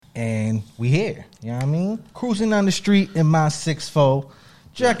and we here. You know what I mean? Cruising down the street in my 6'4",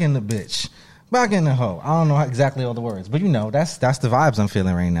 jacking the bitch. Back in the hoe. I don't know exactly all the words, but you know, that's the vibes I'm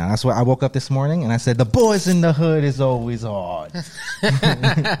feeling right now. That's why I woke up this morning and I said, the boys in the hood is always hard.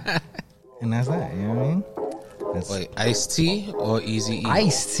 And that's that, you know what I mean? Wait, Ice-T or Eazy-E?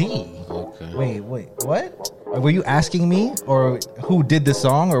 Ice-T? Okay. Wait, what? Were you asking me or who did the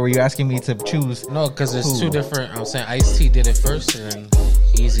song, or were you asking me to choose? No, because it's two different. I'm saying Ice-T did it first and then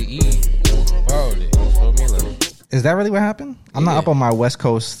Eazy-E borrowed it. You feel me? Like, is that really what happened? I'm not up on my West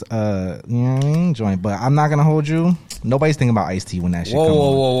Coast, you know what I mean, joint, but I'm not gonna hold you. Nobody's thinking about Ice-T when that shit comes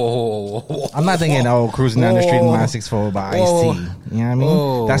on. I'm not thinking, cruising down the street in my 6'4" by Ice-T. You know what I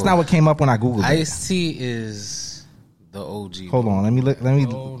mean? That's not what came up when I Googled it. Ice-T is the OG. Hold on, let me look.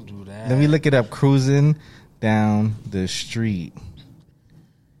 Don't do that. Let me look it up. Cruising down the street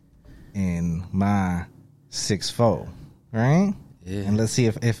in my 6'4", right? Yeah. And let's see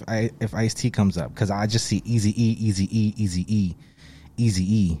if Ice-T comes up, because I just see Eazy-E.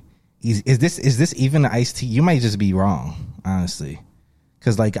 Is this even Ice-T? You might just be wrong, honestly,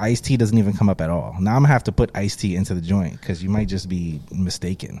 because like Ice-T doesn't even come up at all. Now I'm gonna have to put Ice-T into the joint because you might just be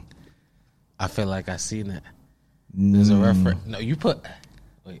mistaken. I feel like I seen it. There's a reference. No, you put.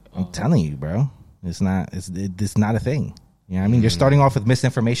 Wait, I'm telling you, bro. It's not a thing. You know what I mean? You're starting off with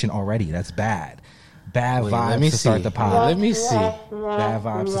misinformation already. That's bad. Bad vibes to start the pod. Let me see. Bad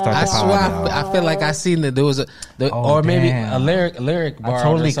vibes to start the pod. I swear, I feel like I seen that there was maybe a lyric bar. I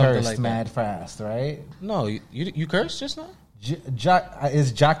totally or something cursed like mad that. fast, right? No, you cursed just now?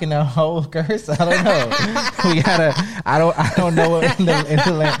 Is jock in a hoe curse? I don't know. We gotta. I don't know.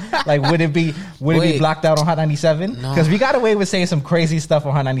 Like, would it be blocked out on Hot 97? Because we got away with saying some crazy stuff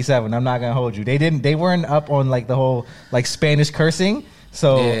on Hot 97. I'm not gonna hold you. They weren't up on like the whole like Spanish cursing.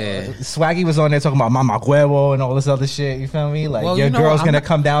 So Swaggy was on there talking about Mama Huevo and all this other shit. You feel me? Like, your girl's gonna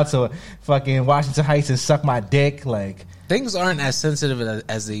come down to fucking Washington Heights and suck my dick. Like, things aren't as sensitive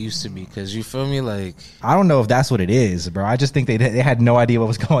as they used to be, because you feel me? Like, I don't know if that's what it is, bro. I just think they had no idea what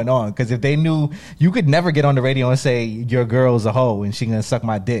was going on, because if they knew, you could never get on the radio and say your girl's a hoe and she gonna suck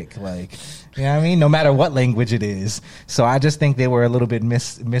my dick. Like, you know what I mean? No matter what language it is. So I just think they were a little bit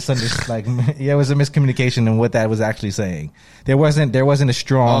misunderstood. Like, it was a miscommunication in what that was actually saying. There wasn't a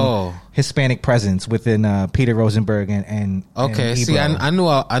strong Hispanic presence within Peter Rosenberg and okay. See, I knew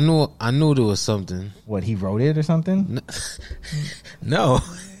there was something. What, he wrote it or something? No.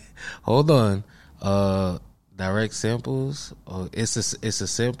 Hold on. Direct samples. Oh, it's a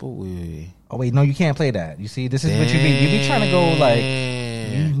sample. Oh wait, no, you can't play that. You see, this is what you be. You be trying to go like.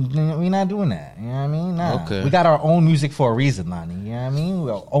 We're not doing that. You know what I mean? Nah. Okay. We got our own music for a reason, Lonnie. You know what I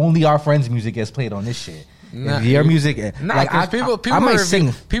mean? Only our friends' music gets played on this shit. Your music, like I might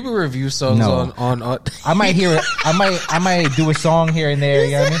sing. People review songs on. I might hear it. I might do a song here and there.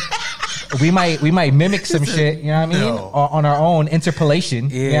 You know what I mean? We might mimic some shit, you know what I mean? On our own interpolation,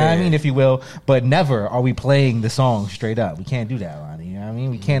 you know what I mean, if you will. But never are we playing the song straight up. We can't do that, Lonnie. You know what I mean?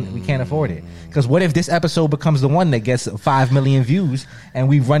 We can't afford it. Because what if this episode becomes the one that gets 5 million views and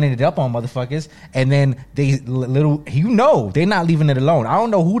we running it up on motherfuckers, and then they're not leaving it alone. I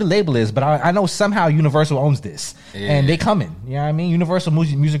don't know who the label is, but I know somehow Universal owns this, and they coming. You know what I mean? Universal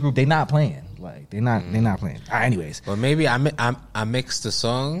Music Group, they not playing. Like, they're not playing. Anyways, but maybe I mixed the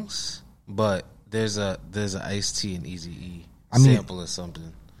songs. But there's a Ice-T and Eazy-E sample or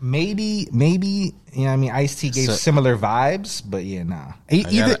something. Maybe you know what I mean, Ice-T gave similar vibes, but nah.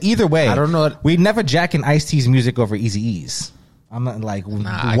 Either way, I don't know. We never jacking Ice-T's music over Eazy-E's. I'm not like,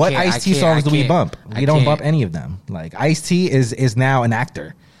 what Ice-T songs do we bump? We don't bump any of them. Like, Ice-T is now an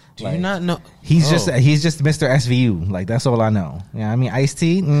actor. Do you not know? He's just Mr. SVU. Like, that's all I know. You know what I mean?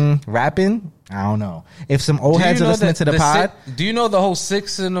 Ice-T rapping, I don't know. If some old heads are listening to the pod. Do you know the whole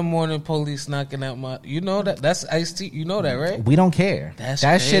 6 a.m. police knocking out my... You know that? That's Ice-T. You know that, right? We don't care.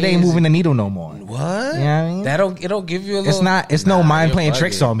 That shit ain't moving the needle no more. What? You know what I mean? It don't give you a little... It's no mind playing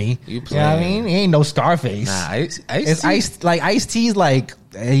tricks on me. You know what I mean? He ain't no Scarface. It's Ice-T's like...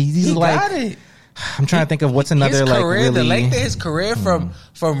 He's like... Got it. I'm trying to think of what's another the length of his career from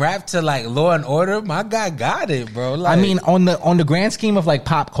rap to like Law and Order. My guy got it, bro. Like, I mean, on the grand scheme of like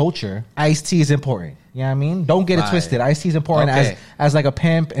pop culture, Ice-T is important. You know what I mean? Don't get it twisted. Ice-T is important as like a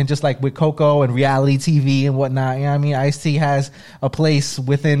pimp, and just like with Coco and reality TV and whatnot. You know what I mean? Ice-T has a place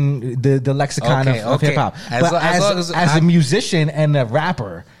within the lexicon of hip hop. But as a musician and a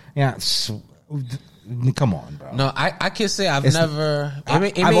rapper, yeah. come on, bro. No, I can say I've never.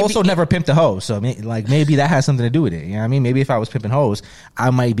 I've also never pimped a hoe, so like maybe that has something to do with it. You know what I mean? Maybe if I was pimping hoes, I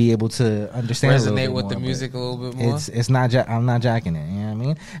might be able to understand. Resonate with the music a little bit more. It's not. I'm not jacking it. You know what I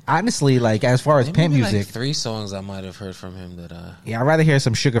mean? Honestly, like as far as pimp music, like 3 songs I might have heard from him that. Yeah, I'd rather hear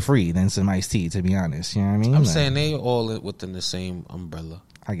some Sugar Free than some Iced Tea. To be honest, you know what I mean? I'm saying they all within the same umbrella.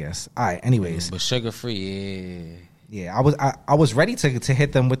 I guess. All right. Anyways, but Sugar Free, yeah. Yeah, I was ready to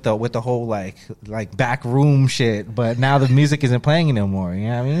hit them with the whole like back room shit, but now the music isn't playing anymore. You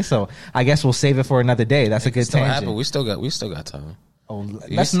know what I mean? So I guess we'll save it for another day. That's a good tangent. We still got time. Oh,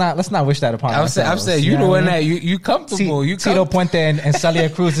 let's not wish that upon ourselves. I'm saying you the one that you comfortable. Tito Puente and Celia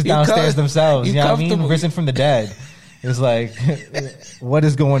Cruz is downstairs themselves. You know what I mean? Risen from the dead. It's like, what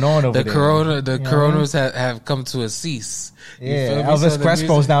is going on over there? The coronas have come to a cease. Yeah, Elvis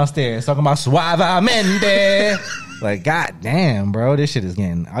Crespo's downstairs talking about Suavemente. Like, god damn, bro, this shit is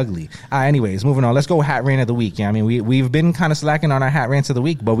getting ugly. Anyways, moving on. Let's go hat rant of the week. Yeah, I mean, we've been kind of slacking on our hat rants of the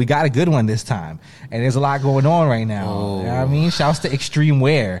week, but we got a good one this time. And there's a lot going on right now. Oh. You know what I mean? Shouts to Extreme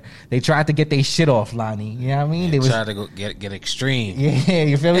Wear. They tried to get their shit off, Lonnie. You know what I mean? They tried to go get extreme. Yeah,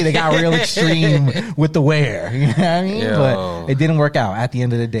 you feel me? They got real extreme with the wear. You know what I mean? Yo. But it didn't work out at the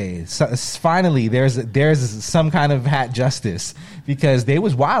end of the day. So, finally, there's some kind of hat justice because they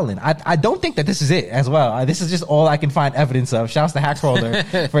was wilding. I don't think that this is it as well. This is just all I can find evidence of. Shouts to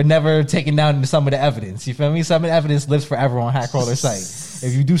Hackcrawler for never taking down some of the evidence. You feel me? Some of the evidence lives forever on Hackcrawler's site.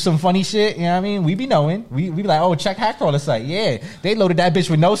 If you do some funny shit, you know what I mean? We be knowing. We be like, oh, check Hackcrawler's site. Yeah, they loaded that bitch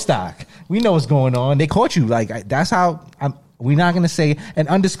with no stock. We know what's going on. They caught you. Like, that's how we're not going to say an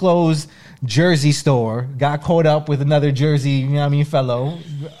undisclosed Jersey store got caught up with another Jersey, you know what I mean, fellow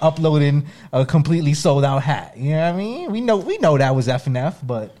uploading a completely sold out hat. You know what I mean? We know that was F&F,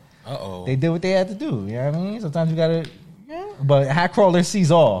 but they did what they had to do. You know what I mean? Sometimes you gotta, but Hackcrawler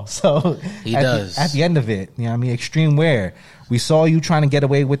sees all. So he does. At the end of it, you know what I mean? Extreme Wear. We saw you trying to get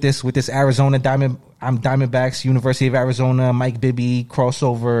away with this Arizona Diamondbacks, University of Arizona, Mike Bibby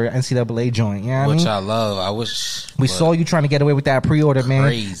crossover NCAA joint. You know what I mean? I love. I wish we saw you trying to get away with that pre-order,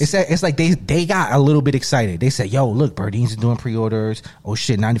 man. It's like they got a little bit excited. They said, "Yo, look, Birdie's is doing pre-orders. Oh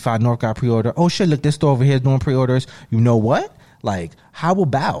shit, 95 North got pre-order. Oh shit, look, this store over here is doing pre-orders. You know what? Like, how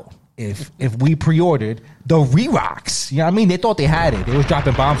about if we pre-ordered the Re-Rocks? You know what I mean? They thought they had it. They was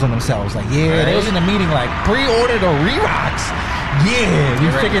dropping bombs on themselves. Like, they was in the meeting like, pre-order the Re-Rocks. Yeah,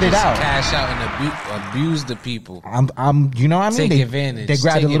 we figured it out. Cash out and abuse the people. You know what I mean? Take advantage. They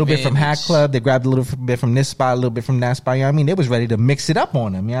grabbed a little bit from Hack Club. They grabbed a little bit from this spot, a little bit from that spot. You know what I mean? They was ready to mix it up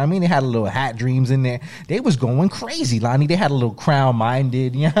on them. You know what I mean? They had a little Hat Dreams in there. They was going crazy, Lonnie. They had a little Crown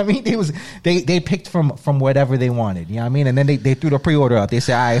Minded. You know what I mean? They picked from whatever they wanted. You know what I mean? And then they threw the pre-order up. They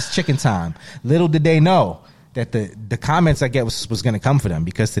said, all right, it's chicken time. Little did they know that the comments I get was going to come for them,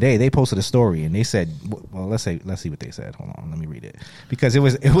 because today they posted a story and they said, well, let's see what they said. Hold on, let me read it, because it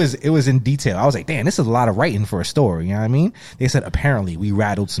was in detail. I was like, damn, this is a lot of writing for a story. You know what I mean? They said, apparently we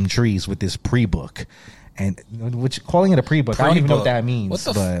rattled some trees with this pre-book. And which, calling it a pre-book, I don't even know what that means,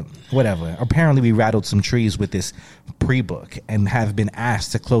 but whatever. Apparently we rattled some trees with this pre-book and have been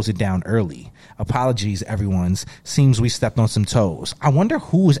asked to close it down early. Apologies, everyone's. Seems we stepped on some toes. I wonder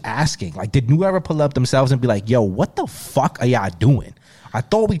who was asking. Like, did New Era pull up themselves and be like, yo, what the fuck are y'all doing? I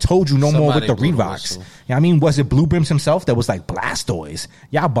thought we told you no more with the Reeboks. You know what I mean? Was it Blue Brims himself that was like, Blastoise?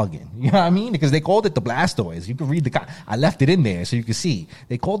 Y'all bugging. You know what I mean? Because they called it the Blastoise. You can read I left it in there so you can see.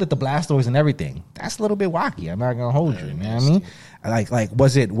 They called it the Blastoise and everything. That's a little bit wacky. I'm not going to hold you. You know what I mean? Like,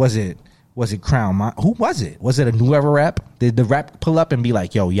 was it Crown? Who was it? Was it a New Era rep? Did the rep pull up and be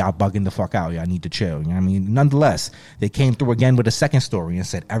like, yo, y'all bugging the fuck out. Y'all need to chill. You know what I mean? Nonetheless, they came through again with a second story and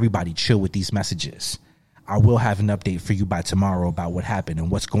said, everybody chill with these messages. I will have an update for you by tomorrow about what happened and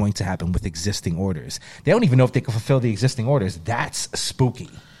what's going to happen with existing orders. They don't even know if they can fulfill the existing orders. That's spooky.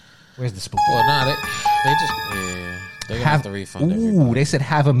 Where's the spooky? Well, they just they're gonna have to refund everybody. They said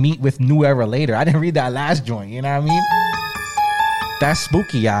have a meet with New Era later. I didn't read that last joint. You know what I mean? That's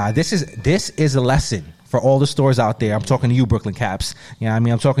spooky, y'all. This is a lesson for all the stores out there. I'm talking to you, Brooklyn Caps. You know what I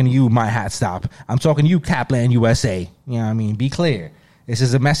mean? I'm talking to you, My Hat Stop. I'm talking to you, Capland USA. You know what I mean? Be clear. This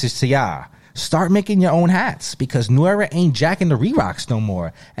is a message to y'all. Start making your own hats, because New Era ain't jacking the Re-Rocks no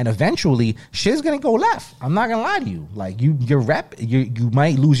more. And eventually, shit's gonna go left. I'm not gonna lie to you. Like, your rep, you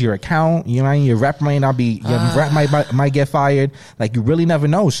might lose your account. You know what I mean? Your rep might not be, your rep might get fired. Like, you really never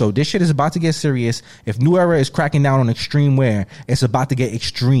know. So this shit is about to get serious. If New Era is cracking down on extreme wear, it's about to get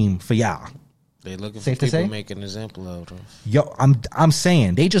extreme for y'all. They looking for people to make an example of. Yo, I'm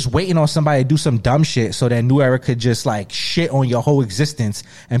saying they just waiting on somebody to do some dumb shit so that New Era could just like shit on your whole existence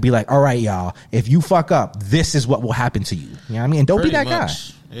and be like, all right, y'all, if you fuck up, this is what will happen to you. You know what I mean? And don't be that guy.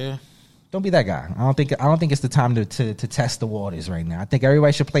 Yeah. Don't be that guy. I don't think it's the time to test the waters right now. I think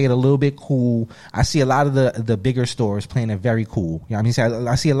everybody should play it a little bit cool. I see a lot of the bigger stores playing it very cool. You know what I mean?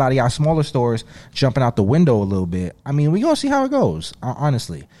 I see a lot of y'all smaller stores jumping out the window a little bit. I mean, we gonna see how it goes,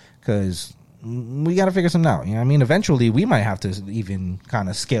 honestly, because we got to figure something out. You know what I mean? Eventually, we might have to even kind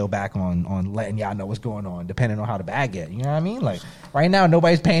of scale back on letting y'all know what's going on, depending on how the bag get. You know what I mean? Like, right now,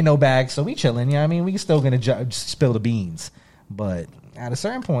 nobody's paying no bags, so we chilling. You know what I mean? We still going to spill the beans. But at a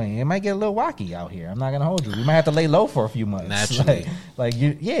certain point, it might get a little wacky out here. I'm not going to hold you. We might have to lay low for a few months. Naturally.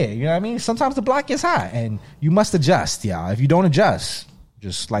 You know what I mean? Sometimes the block gets hot, and you must adjust, y'all. If you don't adjust,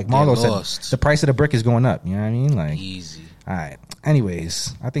 just like Marlo said, the price of the brick is going up. You know what I mean? Like, easy. All right.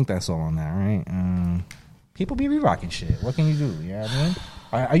 Anyways, I think that's all on that, right? People be re-rocking shit. What can you do? You know what I mean?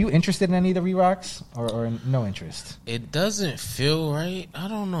 Are you interested in any of the re-rocks or no interest? It doesn't feel right. I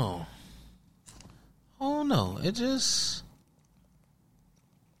don't know. It just...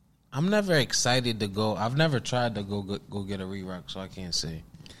 I'm never excited to go. I've never tried to go get a re-rock, so I can't say.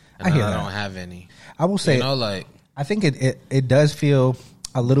 And I don't have any. I will say, I think it does feel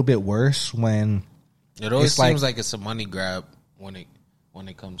a little bit worse when... It always seems like it's a money grab when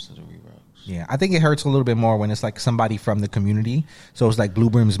it comes to the re-rocks. Yeah, I think it hurts a little bit more when it's like somebody from the community. So it's like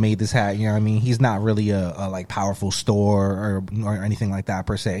Blue Brim's made this hat. You know what I mean? He's not really a like powerful store or anything like that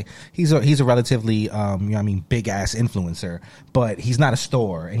per se. He's a relatively you know what I mean, big ass influencer, but he's not a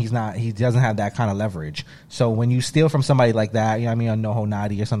store and he doesn't have that kind of leverage. So when you steal from somebody like that, you know what I mean, on Noho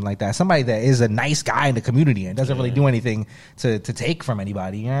Nadi or something like that, somebody that is a nice guy in the community and doesn't really do anything to take from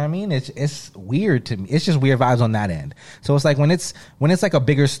anybody. You know what I mean? It's weird to me. It's just weird vibes on that end. So it's like when it's like a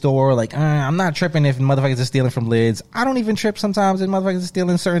bigger store, like I'm not tripping if motherfuckers are stealing from lids. I don't even trip sometimes if motherfuckers are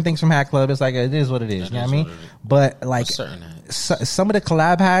stealing certain things from Hat Club. It's like, it is what it is. You know what I mean? But like some of the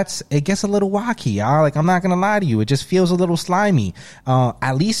collab hats, it gets a little wacky, y'all. Like, I'm not going to lie to you. It just feels a little slimy.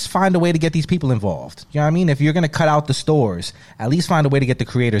 At least find a way to get these people involved. You know what I mean? If you're going to cut out the stores, at least find a way to get the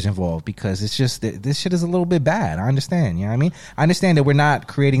creators involved, because it's just, this shit is a little bit bad. I understand. You know what I mean? I understand that we're not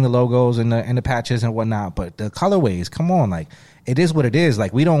creating the logos and the patches and whatnot, but the colorways, come on, like, it is what it is.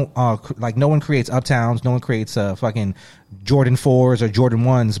 Like, we don't, like, no one creates Uptowns, no one creates fucking Jordan 4s or Jordan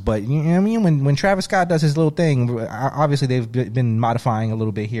 1s, but you know what I mean? When Travis Scott does his little thing, obviously they've been modifying a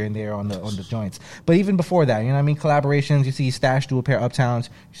little bit here and there on the joints. But even before that, you know what I mean? Collaborations, you see Stash do a pair of Uptowns,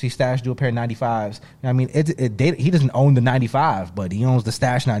 you see Stash do a pair of 95s. You know what I mean? He doesn't own the 95, but he owns the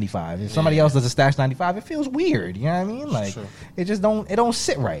Stash 95. If somebody else does a Stash 95, it feels weird. You know what I mean? Like, it just don't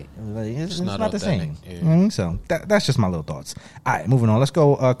sit right. Like, it's not the same. Yeah. You know what I mean? So that's just my little thoughts. All right, moving on. Let's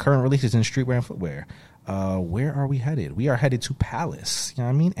go current releases in streetwear and footwear. Where are we headed? We are headed to Palace. You know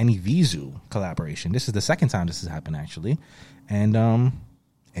what I mean? And Evisu collaboration. This is the second time this has happened, actually. And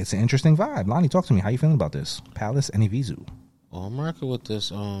it's an interesting vibe. Lonnie, talk to me. How you feeling about this? Palace and Evisu. Well, I'm rocking with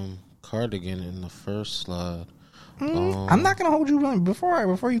this cardigan in the first slide. I'm not gonna hold you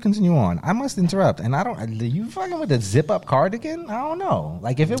before you continue on. I must interrupt. And you fucking with the zip up cardigan? I don't know.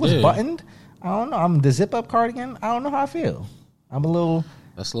 Like, if it was buttoned, I don't know. I'm the zip up cardigan. I don't know how I feel. I'm a little.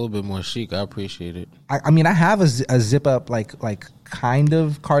 That's a little bit more chic. I appreciate it. I mean, I have a zip up like kind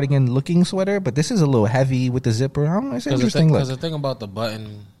of cardigan looking sweater, but this is a little heavy with the zipper. I don't know. It's an interesting look. Because the thing about the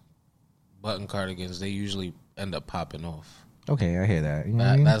button cardigans, they usually end up popping off. Okay, I hear that. You know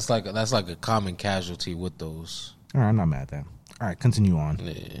what I mean? That's like a common casualty with those. All right, I'm not mad at that. All right, continue on.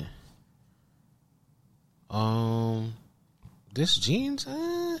 Yeah. This jeans,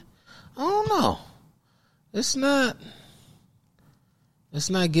 I don't know. It's not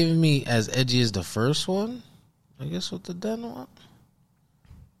giving me as edgy as the first one, I guess, with the denim.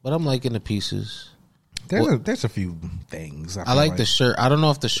 But I'm liking the pieces. There's a few things. I like the shirt. I don't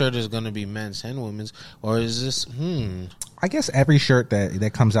know if the shirt is going to be men's and women's, or is this, I guess every shirt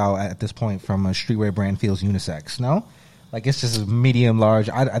that comes out at this point from a streetwear brand feels unisex, no? Like, it's just medium, large.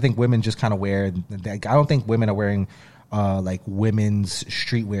 I think women just kind of wear, I don't think women are wearing like women's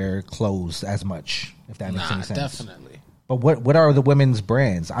streetwear clothes as much, if that makes any sense. Definitely. But what are the women's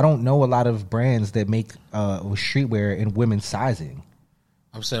brands? I don't know a lot of brands that make streetwear in women's sizing.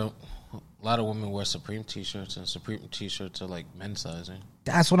 I'm saying a lot of women wear Supreme t-shirts, and Supreme t-shirts are like men's sizing.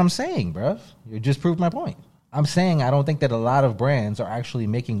 That's what I'm saying, bruv. You just proved my point. I'm saying I don't think that a lot of brands are actually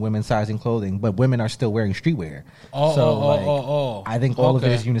making women's sizing clothing, but women are still wearing streetwear. I think all of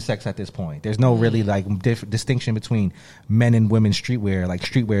it is unisex at this point. There's no really like distinction between men and women's streetwear. Like,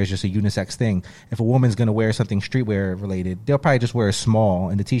 streetwear is just a unisex thing. If a woman's going to wear something streetwear related, they'll probably just wear a small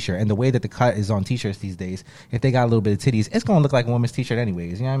in the t-shirt. And the way that the cut is on t-shirts these days, if they got a little bit of titties, it's going to look like a woman's t-shirt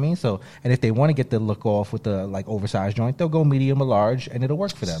anyways. You know what I mean? So, and if they want to get the look off with the like oversized joint, they'll go medium or large, and it'll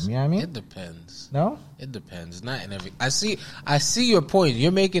work for them. You know what I mean? It depends. No? It depends. depends. Not in every. I see your point.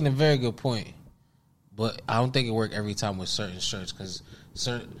 You're making a very good point, but I don't think it works every time with certain shirts because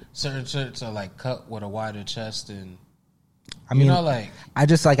certain shirts are like cut with a wider chest and. I mean, I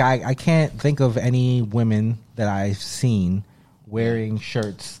can't think of any women that I've seen wearing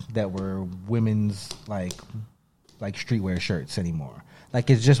shirts that were women's like streetwear shirts anymore. Like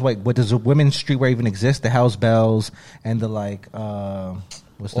it's just like, what does a women's streetwear even exist? The Hell's Bells and the Married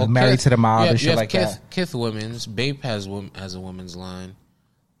to the Mob and shit like that. Kith Women's Bape has a women's line.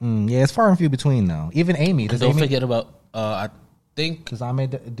 Yeah, it's far and few between though. Even Amy. Don't forget about I think does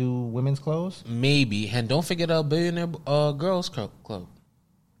Ahmed do women's clothes? Maybe, and don't forget Billionaire Girls Club,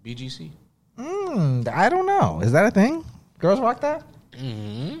 BGC. I don't know. Is that a thing? Girls rock that?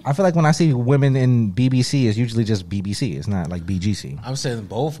 Mm-hmm. I feel like when I see women in BBC, it's usually just BBC. It's not like BGC. I'm saying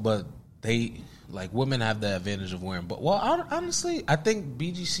both, but they like women have the advantage of wearing. But honestly, I think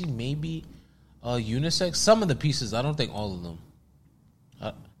BGC may be unisex. Some of the pieces, I don't think all of them.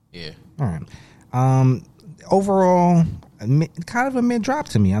 Yeah. All right. Overall, kind of a mid drop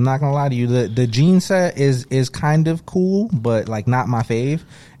to me. I'm not gonna lie to you. The jean set is kind of cool, but like not my fave.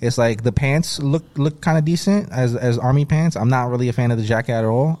 It's like the pants look kind of decent as army pants. I'm not really a fan of the jacket at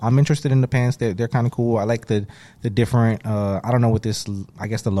all. I'm interested in the pants. They're kind of cool. I like the different. I don't know what this. I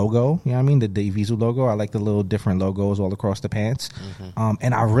guess the logo. You know what I mean? The Ivizu logo. I like the little different logos all across the pants. Mm-hmm.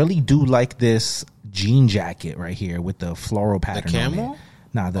 And I really do like this jean jacket right here with the floral pattern. The camel?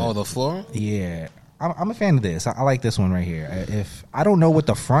 The floral? Yeah. I'm a fan of this. I like this one right here. If I don't know what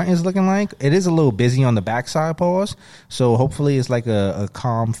the front is looking like, it is a little busy on the backside paws. So hopefully it's like a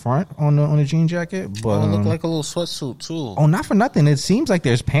calm front on the jean jacket. But it look like a little sweatsuit too. Oh, not for nothing. It seems like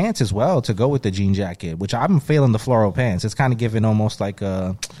there's pants as well to go with the jean jacket, which I'm feeling the floral pants. It's kind of giving almost like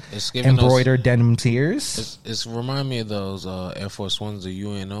embroidered denim tears. It's remind me of those Air Force Ones, the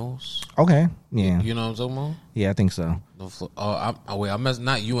UNOs. Okay, yeah. You know what I'm talking about? Yeah, I think so. I messed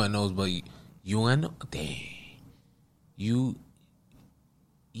not UNOs, but. UNO, dang, UENO.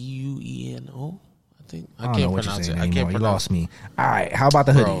 I think I can't pronounce it. I can't pronounce. You lost me. All right, how about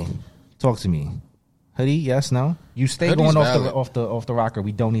the hoodie? Talk to me. Hoodie, yes, no. You stay Hoodie's going off the rocker.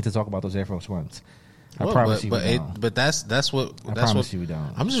 We don't need to talk about those Air Force Ones. I promise you. But that's what. I promise you we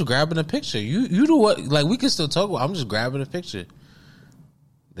don't. I'm just grabbing a picture. You do what? Like we can still talk about. I'm just grabbing a picture.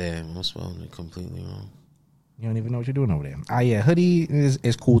 Damn, I'm spelling it completely wrong. You don't even know what you're doing over there. Yeah, hoodie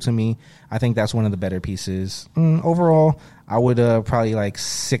is cool to me. I think that's one of the better pieces. Overall, I would probably like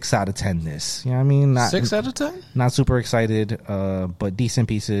 6 out of 10 this. You know what I mean? 6 out of 10? Not super excited, but decent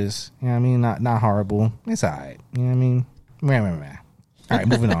pieces. You know what I mean? Not horrible. It's all right. You know what I mean? All right,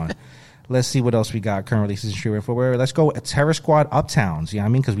 moving on. Let's see what else we got. Current releases in streetwear footwear. Let's go Terror Squad Uptowns. You know what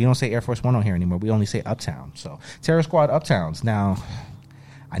I mean? Because we don't say Air Force One on here anymore. We only say Uptown. So Terror Squad Uptowns. Now,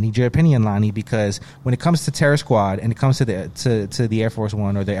 I need your opinion, Lonnie, because when it comes to Terror Squad and it comes to the Air Force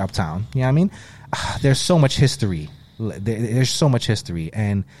One or the Uptown, you know what I mean? There's so much history. There's so much history,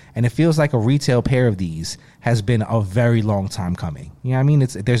 and it feels like a retail pair of these has been a very long time coming. You know what I mean?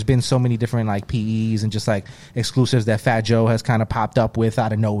 There's been so many different like PEs and just like exclusives that Fat Joe has kind of popped up with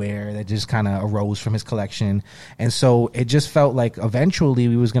out of nowhere that just kind of arose from his collection, and so it just felt like eventually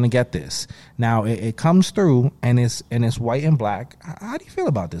we was gonna get this. Now it comes through and it's white and black. How do you feel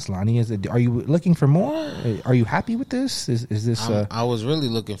about this, Lonnie? Are you looking for more? Are you happy with this? Is this? I was really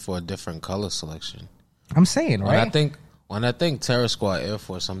looking for a different color selection. I'm saying, right? When I think Terror Squad Air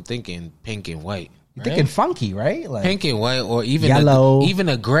Force, I'm thinking pink and white. You're thinking funky, right? Like pink and white, or even yellow, even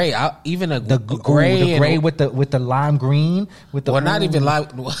a gray, gray with the lime green with the. Well, not even lime.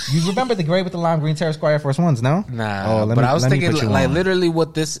 You remember the gray with the lime green Terror Squad Air Force Ones? No, nah. But I was thinking like literally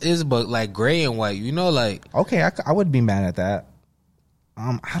what this is, but like gray and white. You know, like okay, I wouldn't be mad at that.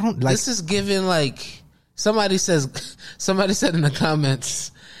 I don't like. This is given like somebody said in the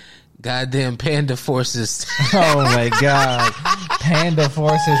comments. Goddamn Panda Forces. Oh my god. Panda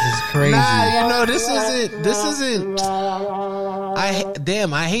Forces is crazy. Nah, this isn't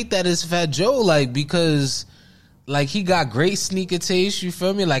I hate that it's Fat Joe, like, because like he got great sneaker taste, you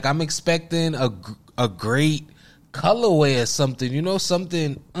feel me? Like I'm expecting a great colorway or something, you know,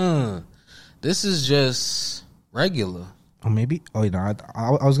 something this is just regular. Or maybe, I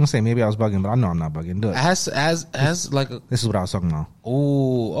was gonna say maybe I was bugging, but I know I'm not bugging. Look, as like this is what I was talking about.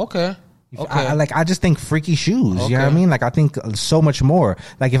 Oh, okay. I just think freaky shoes. Okay. You know what I mean? Like I think so much more.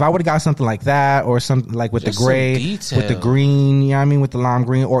 Like if I would have got something like that, or something like with just the gray, with the green. You know what I mean? With the lime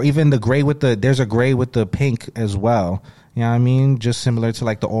green, or even the gray with there's a gray with the pink as well. You know what I mean? Just similar to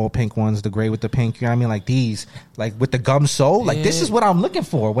like the all pink ones, the gray with the pink. You know what I mean? Like these, like with the gum sole. Like this is what I'm looking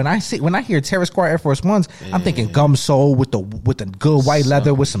for when I hear Terrace Squad Air Force Ones. I'm thinking gum sole with the good white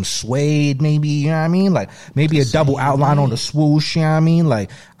leather with some suede, maybe. You know what I mean? Like maybe a double outline on the swoosh. You know what I mean?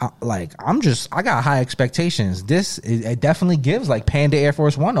 I got high expectations. It definitely gives like Panda Air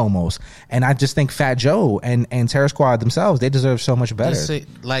Force One almost, and I just think Fat Joe and Terror Squad themselves, they deserve so much better.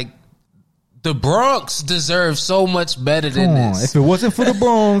 The Bronx deserves so much better than this. If it wasn't for the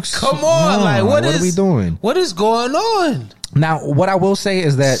Bronx, come on, what are we doing? What is going on? Now, what I will say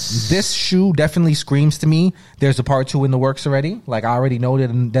is that this shoe definitely screams to me. There's a part 2 in the works already. Like, I already know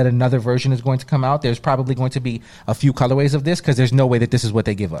that another version is going to come out. There's probably going to be a few colorways of this because there's no way that this is what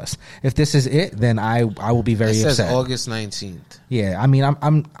they give us. If this is it, then I will be very upset. It says August 19th. Yeah, I mean,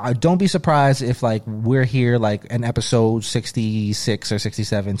 I don't be surprised if like we're here like in episode 66 or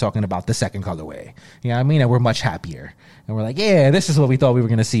 67 talking about the second colorway. You know what I mean? And we're much happier. And we're like, yeah, this is what we thought we were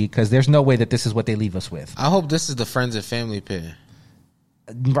going to see because there's no way that this is what they leave us with. I hope this is the friends and family pair.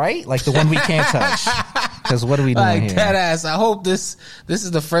 Right? Like the one we can't touch. Because what are we doing like here? That ass. I hope this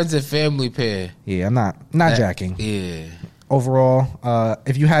is the friends and family pair. Yeah, I'm not jacking. Yeah. Overall,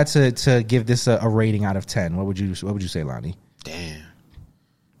 if you had to give this a rating out of 10, what would you say, Lonnie?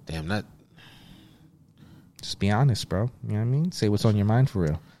 Damn, that. Just be honest, bro. You know what I mean? Say what's on your mind for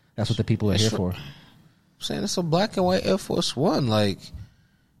real. That's what the people are here for. I'm saying it's a black and white Air Force One. Like,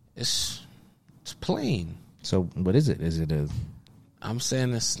 it's plain. So what is it? Is it a? I'm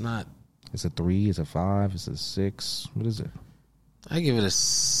saying it's not. It's a 3. It's a 5. It's a 6. What is it? I give it a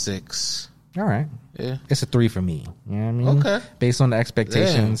 6. All right. Yeah. It's a 3 for me. You know what I mean? Okay. Based on the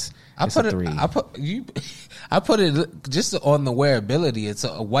expectations, it's a 3. I put it just on the wearability. It's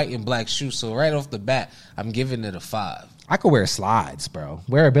a white and black shoe. So right off the bat, I'm giving it a 5. I could wear slides, bro.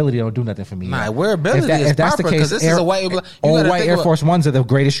 Wearability don't do nothing for me. Nah, wearability is proper because this is a white and black. All white Air Force Ones are the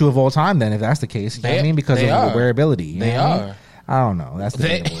greatest shoe of all time. Then, if that's the case, you know what I mean? Because of the wearability. They are. I don't know. That's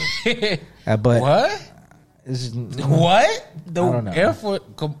the but what? What? The I don't know. Air Force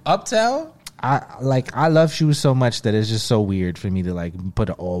Uptown? I love shoes so much that it's just so weird for me to like put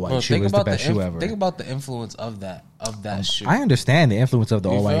an all white shoe as the best shoe ever. Think about the influence of that shoe. I understand the influence of the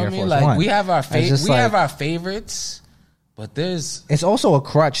all white Air Force One. We have our have our favorites, but it's also a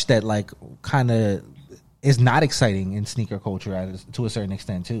crutch that like kind of is not exciting in sneaker culture to a certain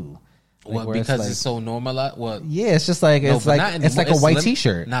extent too. Like, because it's so normalized. Well, yeah, it's just like it's like a white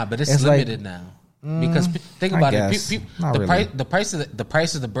T-shirt. Nah, but it's limited now. Because think about it, the price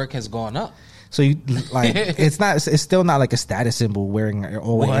of the brick has gone up. So you like it's still not like a status symbol wearing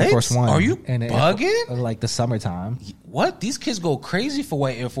all white Air Force One. Are you bugging? Like the summertime. What? These kids go crazy for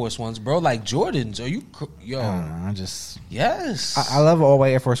white Air Force Ones, bro. Like Jordans. Are you yo? I just yes. I love all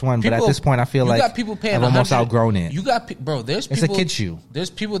white Air Force One, but at this point I feel like got people paying I've almost outgrown it. You got bro. There's people, it's a kid shoe. There's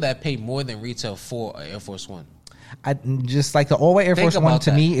people that pay more than retail for an Air Force One. I just like the all white Air Force One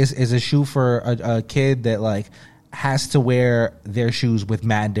to me is a shoe for a kid that like has to wear their shoes with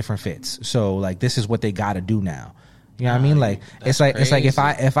mad different fits. So like this is what they got to do now. You know what I mean? Like it's like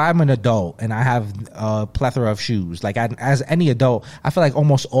if I'm an adult and I have a plethora of shoes, like as any adult, I feel like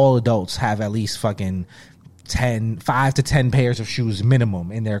almost all adults have at least fucking 5 to 10 pairs of shoes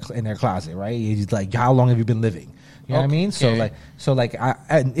minimum in their closet, right? It's like how long have you been living? You know what I mean? So like,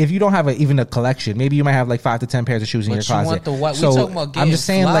 if you don't have even a collection, maybe you might have like 5 to 10 pairs of shoes in your closet. So we talking about getting I'm just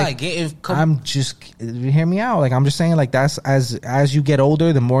saying, fly, like, hear me out. Like I'm just saying, like that's as you get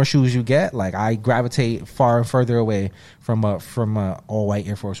older, the more shoes you get. Like I gravitate far and further away from a all white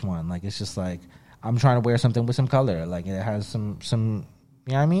Air Force One. Like it's just like I'm trying to wear something with some color. Like it has some.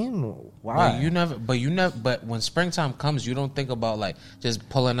 You know what I mean? Why? But when springtime comes, you don't think about like just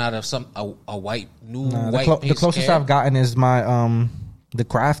pulling out of a white the closest I've gotten is my the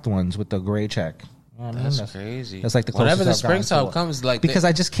craft ones with the gray check. You know that's crazy. That's like the closest whenever the springtime comes, like because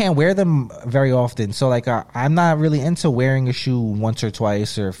I just can't wear them very often. So like I'm not really into wearing a shoe once or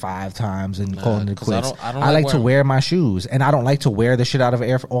twice or 5 times and calling it quits. I like to wear my shoes, and I don't like to wear the shit out of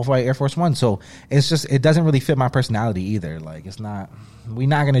off-white Air Force One. So it's just it doesn't really fit my personality either. Like it's not. We're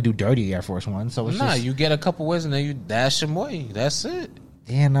not gonna do dirty Air Force One. So it's you get a couple wears and then you dash them away. That's it.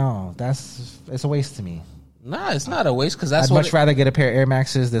 Yeah, no, it's a waste to me. Nah, it's not a waste because I'd much rather get a pair of Air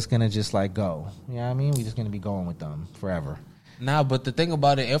Maxes that's gonna just like go. You know what I mean? We're just gonna be going with them forever. Nah, but the thing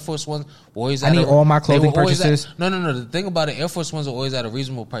about it, Air Force Ones always. I need all my clothing purchases. No. The thing about it, Air Force Ones are always at a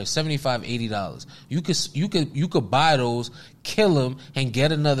reasonable price, $75, $80. You could buy those, kill them, and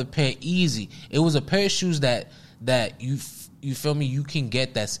get another pair easy. It was a pair of shoes that you feel me. You can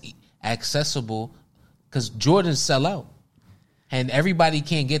get that's accessible because Jordans sell out, and everybody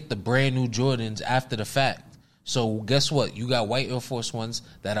can't get the brand new Jordans after the fact. So guess what? You got white Air Force Ones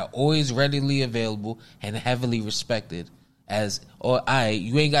that are always readily available and heavily respected. You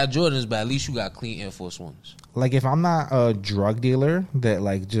ain't got Jordans, but at least you got clean Air Force Ones. Like, if I'm not a drug dealer that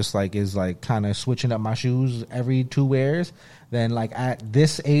like just like is like kind of switching up my shoes every 2 wears, then like at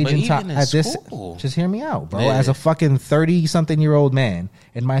this age and time, just hear me out, bro. Yeah. As a fucking 30-something-year-old man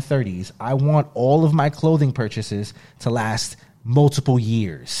in my 30s, I want all of my clothing purchases to last multiple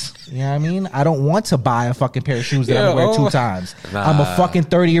years. You know what I mean? I don't want to buy a fucking pair of shoes that I'm gonna wear 2 times. I'm a fucking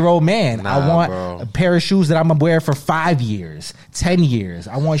 30-year-old man. I want a pair of shoes that I'm gonna wear for 5 years, 10 years.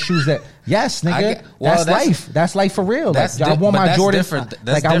 I want shoes that, yes, nigga, that's life. That's life for real. Like, I want my Jordan.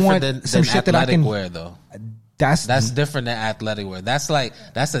 Like, I want some shit that I can wear, though. That's different than athletic wear. That's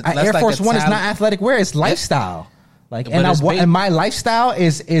Air Force One is not athletic wear. It's lifestyle. And my lifestyle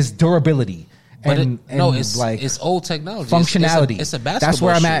is durability. It's old technology. Functionality. It's a basketball. That's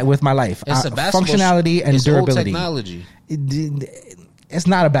where I'm at with my life. It's a basketball functionality and durability. Old technology. It's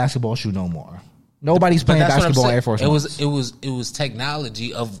not a basketball shoe no more. Nobody's playing basketball Air Force Ones. It was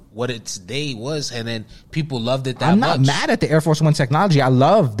technology of what its day was, and then people loved it that much. I'm not mad at the Air Force One technology. I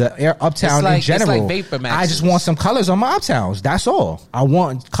love the Uptown in general. It's like Vapor Maxes. I just want some colors on my Uptowns. That's all. I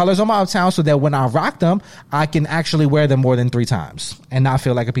want colors on my Uptowns so that when I rock them, I can actually wear them more than 3 times and not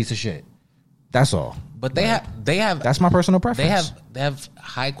feel like a piece of shit. That's all. But they have. That's my personal preference. They have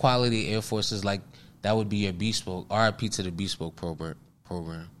high quality Air Forces like that would be your bespoke. RIP to the bespoke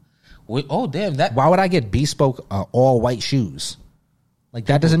program. Why would I get bespoke all white shoes? Like,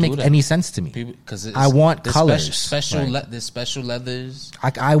 that doesn't make any sense to me. Because I want colors. The special leathers.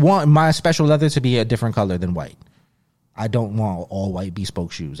 I want my special leather to be a different color than white. I don't want all white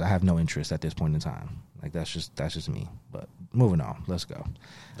bespoke shoes. I have no interest at this point in time. Like, that's just me. But moving on, let's go.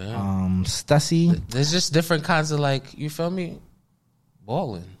 Stussy. There's just different kinds of, like, you feel me,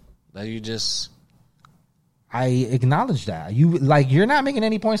 balling. Like, you just. I acknowledge that. You're not making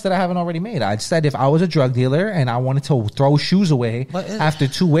any points that I haven't already made. I said if I was a drug dealer and I wanted to throw shoes away after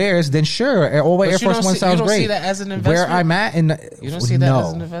 2 wears, then sure, all white Air Force One sounds great. You don't see that as an investment? Where I'm at, you don't see that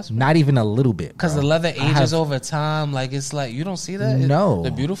as an investment? Not even a little bit. Because the leather ages over time. Like, it's like, you don't see that? No.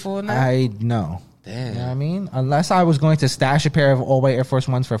 They're beautiful in that? No. Damn. You know what I mean? Unless I was going to stash a pair of all white Air Force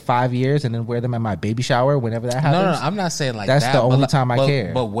Ones for 5 years and then wear them at my baby shower whenever that happens. No, I'm not saying like that's that. That's the only time I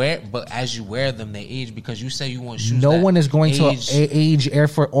care. But as you wear them, they age because you say you want shoes. No one is going to age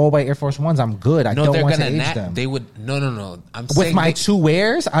all white Air Force Ones. I'm good. I don't want to age them. They would no. I'm with saying my 2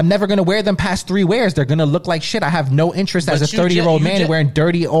 wears. I'm never going to wear them past 3 wears. They're going to look like shit. I have no interest as a 30-year-old man in wearing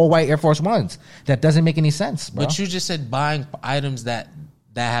dirty all white Air Force Ones. That doesn't make any sense, bro. But you just said buying items that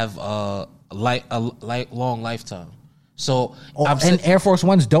have a long lifetime. So Air Force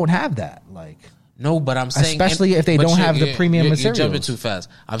Ones don't have that. Like, no, but I'm saying especially if they don't have the premium materials. You're jumping too fast.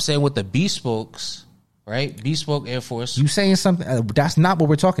 I'm saying with the bespokes, right? Bespoke Air Force. You saying something? That's not what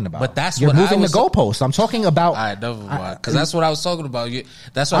we're talking about. But that's you're what moving the goalposts. I'm talking about. All right, never mind. Because that's what I was talking about.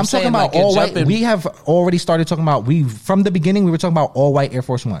 That's what I'm talking saying. About all white. We have already started talking about. From the beginning, we were talking about all white Air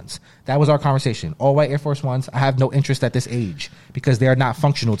Force Ones. That was our conversation. All white Air Force Ones. I have no interest at this age because they are not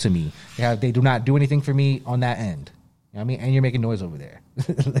functional to me. They do not do anything for me on that end. You know what I mean? And you're making noise over there.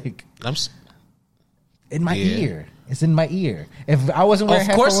 Like, in my ear. It's in my ear. If I wasn't wearing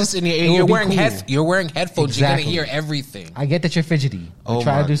headphones, of course it's in your ear. You're wearing headphones. Exactly. You're gonna hear everything. I get that you're fidgety.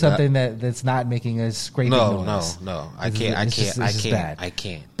 Try to do something that's not making a scraping noise. No. I can't.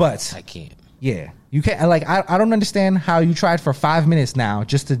 But I can't. Yeah, you can't. Like, I don't understand how you tried for 5 minutes now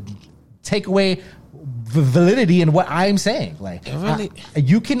just to take away validity in what I'm saying. Like, really?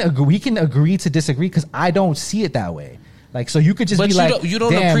 We can agree to disagree because I don't see it that way. Like, so you could just be like, you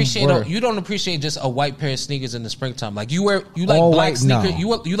don't appreciate just a white pair of sneakers in the springtime. Like, you like black sneakers.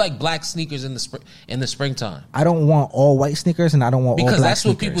 No. You like black sneakers in the springtime. I don't want all white sneakers and I don't want all black sneakers. Because that's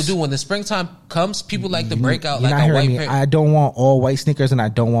what people do when the springtime comes. People like to break out like a white pair. I don't want all white sneakers and I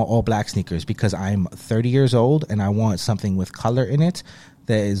don't want all black sneakers because I'm 30 years old and I want something with color in it.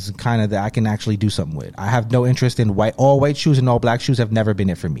 That is kind of that I can actually do something with. I have no interest in all white shoes and all black shoes have never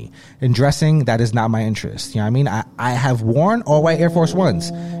been it for me. In dressing, that is not my interest. You know what I mean? I have worn all white Air Force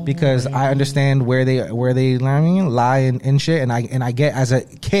Ones because I understand where they lie and shit. And I get, as a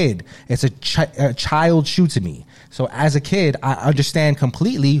kid, it's a child shoe to me. So as a kid, I understand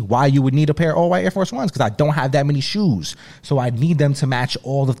completely why you would need a pair of all white Air Force Ones because I don't have that many shoes. So I need them to match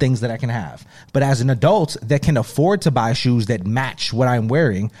all the things that I can have. But as an adult that can afford to buy shoes that match what I'm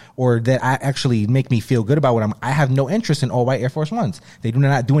wearing or that I actually make me feel good about I have no interest in all white Air Force Ones. They do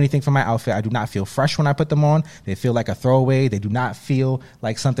not do anything for my outfit. I do not feel fresh when I put them on. They feel like a throwaway. They do not feel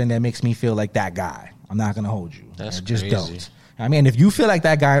like something that makes me feel like that guy. I'm not going to hold you. That's just crazy. Don't. I mean, if you feel like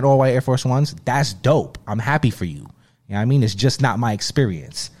that guy in all white Air Force Ones, that's dope. I'm happy for you. You know what I mean? It's just not my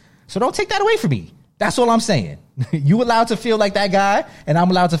experience. So don't take that away from me. That's all I'm saying. You allowed to feel like that guy, and I'm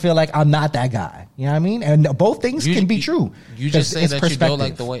allowed to feel like I'm not that guy. You know what I mean? And both things can be true. You just say that you don't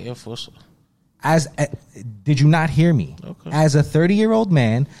like the white Air Force. Did you not hear me? Okay. As a 30-year-old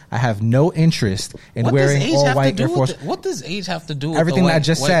man, I have no interest in wearing all white Air Force. What does age have to do with everything that I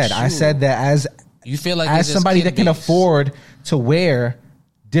just said? Shoe? I said that as you feel like as somebody that can afford to wear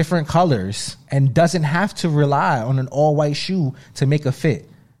different colors and doesn't have to rely on an all white shoe to make a fit.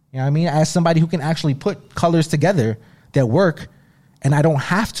 You know what I mean? As somebody who can actually put colors together that work, and I don't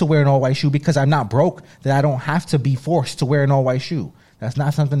have to wear an all white shoe because I'm not broke, that I don't have to be forced to wear an all white shoe. That's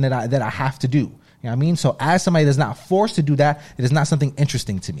not something that I have to do. You know what I mean? So as somebody that's not forced to do that, it is not something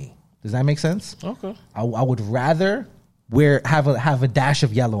interesting to me. Does that make sense? Okay. I would rather have a dash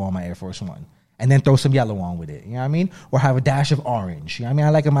of yellow on my Air Force One and then throw some yellow on with it. You know what I mean? Or have a dash of orange. You know what I mean? I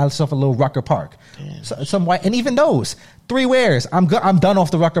like myself a little Rucker Park. So, some white, and even those 3 wears, I'm done off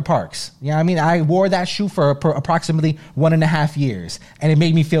the Rucker Parks. You know what I mean? I wore that shoe for approximately 1.5 years, and it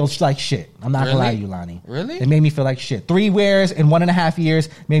made me feel like shit. I'm not gonna lie to you, Lonnie. Really? It made me feel like shit. 3 wears in 1.5 years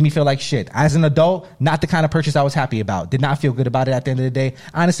made me feel like shit. As an adult, not the kind of purchase I was happy about. Did not feel good about it at the end of the day.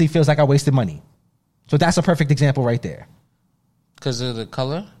 Honestly, feels like I wasted money. So that's a perfect example right there. Because of the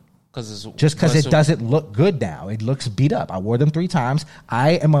color? Because it doesn't look good now. It looks beat up. I wore them 3 times.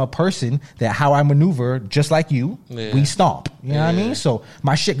 I am a person that how I maneuver, just like you, we stomp. You know what I mean? So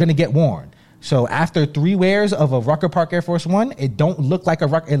my shit gonna get worn. So after 3 wears of a Rucker Park Air Force One, it don't look like a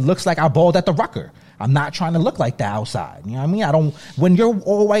Rucker. It looks like I balled at the Rucker. I'm not trying to look like that outside. You know what I mean? I don't. When your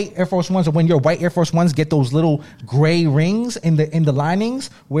all white Air Force Ones or when your white Air Force Ones get those little gray rings in the linings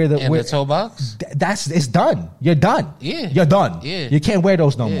where the toe box, it's done. You're done. Yeah, you're done. Yeah, you can't wear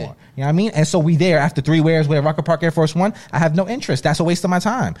those no more. You know what I mean? And so we there after 3 wears with a Rucker Park Air Force One. I have no interest. That's a waste of my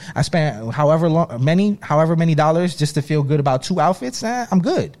time. I spent however many dollars just to feel good about 2 outfits. I'm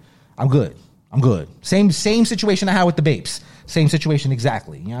good. Same situation I had with the Bapes. Same situation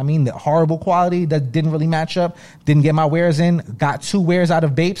exactly. You know what I mean? The horrible quality that didn't really match up. Didn't get my wears in. Got 2 wears out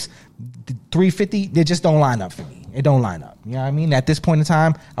of Bapes. $350. They just don't line up for me. It don't line up. You know what I mean? At this point in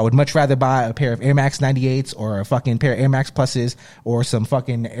time, I would much rather buy a pair of Air Max 98s or a fucking pair of Air Max Pluses or some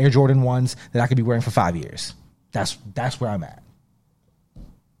fucking Air Jordan 1s that I could be wearing for 5 years. That's where I'm at.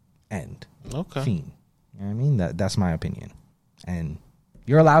 End. Okay. Fiend. You know what I mean? That's my opinion. And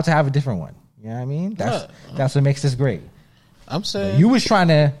you're allowed to have a different one. You know what I mean? That's what makes this great. I'm saying you was trying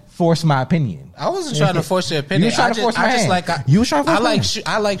to force my opinion. I wasn't trying to force your opinion. You was trying to force my hand. You was trying to force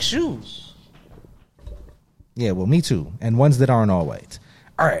I like shoes. Yeah, well, me too. And ones that aren't all white.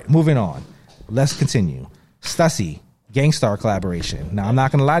 All right, moving on. Let's continue. Stussy, Gangstar collaboration. Now, I'm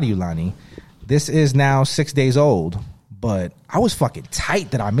not going to lie to you, Lonnie. This is now 6 days old, but I was fucking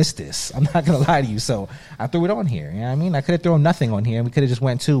tight that I missed this. I'm not going to lie to you. So I threw it on here. You know what I mean? I could have thrown nothing on here and we could have just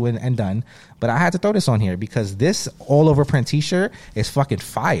went 2 and done. But I had to throw this on here because this all over print t-shirt is fucking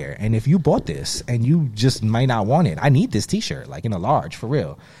fire. And if you bought this and you just might not want it, I need this t-shirt, like in a large, for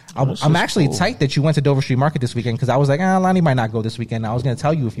real. I'm actually tight that you went to Dover Street Market this weekend because I was like, Lonnie might not go this weekend. I was going to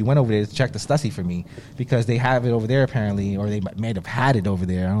tell you if you went over there to check the Stussy for me because they have it over there apparently, or they may have had it over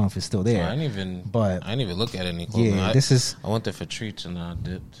there. I don't know if it's still there. I didn't even look at any clothing. Yeah, I went there for treats and I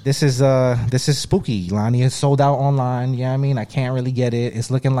dipped. This is spooky, Lonnie. It's sold out online. You know what I mean? I can't really get it.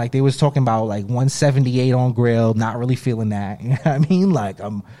 It's looking like they was talking about like 178 on Grail. Not really feeling that. You know what I mean? Like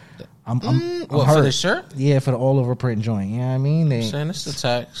I'm what, hurt. For the shirt? Yeah, for the all over print joint. You know what I mean? I'm saying it's the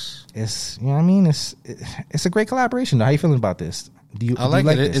tax. It's, you know what I mean? It's a great collaboration though. How you feeling about this? I like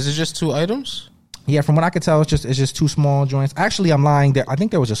it. This? Is it just 2 items? Yeah, from what I could tell, it's just 2 small joints. Actually, I'm lying. I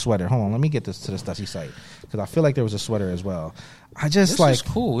think there was a sweater. Hold on, let me get this to the Stussy site because I feel like there was a sweater as well. This is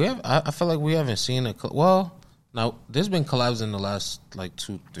cool. I feel like we haven't seen it. Well, now there's been collabs in the last like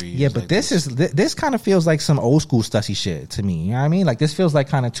 2-3 years. Yeah, but like this kind of feels like some old school Stussy shit to me. You know what I mean? Like this feels like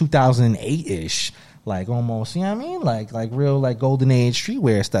kind of 2008 ish. Like almost, you know what I mean? Like real like golden age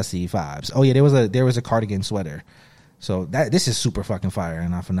streetwear Stussy vibes. Oh yeah, there was a cardigan sweater. So this is super fucking fire and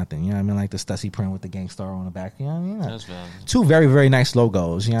not for nothing. You know what I mean? Like the Stussy print with the Gangstar on the back. You know what I mean? That's valid. 2 very, very nice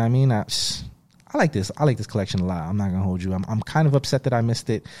logos. You know what I mean? I like this. I like this collection a lot. I'm not gonna hold you. I'm kind of upset that I missed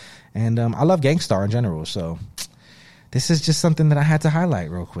it, and I love Gangstar in general. So this is just something that I had to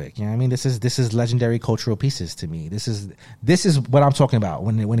highlight real quick. You know what I mean? This is legendary cultural pieces to me. This is what I'm talking about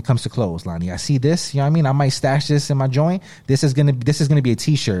when it comes to clothes, Lonnie. I see this, you know what I mean? I might stash this in my joint. This is gonna be a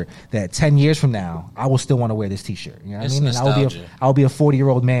t-shirt that 10 years from now I will still want to wear this t-shirt. You know what I mean? Nostalgia. And I'll be a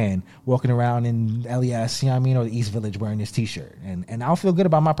 40-year-old man walking around in LES, you know what I mean, or the East Village wearing this t-shirt. And I'll feel good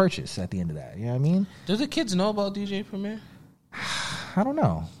about my purchase at the end of that. You know what I mean? Do the kids know about DJ Premier? I don't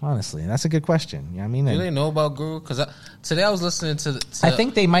know. Honestly, that's a good question. You know what I mean? Do they know about Guru? Because today I was listening to. I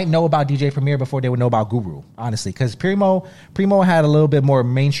think they might know about DJ Premier before they would know about Guru. Honestly, because Primo had a little bit more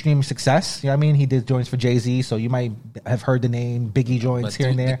mainstream success. You know what I mean? He did joints for Jay-Z, so you might have heard the name Biggie joints here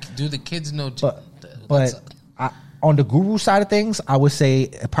and there. Do the kids know? But on the Guru side of things, I would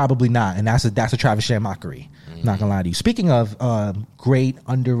say probably not, and that's a Travis Shan mockery. Mm-hmm. Not gonna lie to you. Speaking of great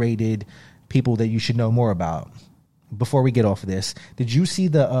underrated people that you should know more about, before we get off of this, did you see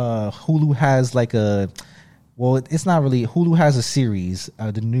the Hulu has like it's not really, Hulu has a series,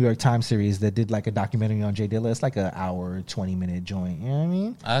 the New York Times series that did like a documentary on Jay Dilla. It's like an hour 20-minute joint. You know what I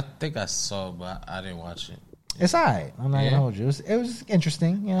mean? I think I saw, but I didn't watch it. It's all right. I'm not gonna hold you. It was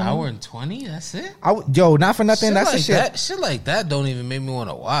interesting. You know, hour and 20. That's it. Not for nothing. That's like shit. Shit like that don't even make me want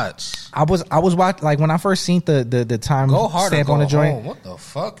to watch. I was watching, like, when I first seen the time stamp on the joint. What the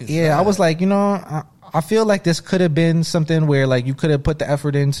fuck is that? Yeah, I was like, I feel like this could have been something where like you could have put the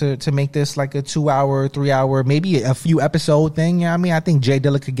effort into to make this like a 2 hour, 3 hour, maybe a few episode thing. You know what I mean? I think Jay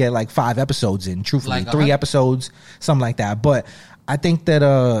Dilla could get like 5 episodes in, truthfully, like 3 episodes, something like that. But I think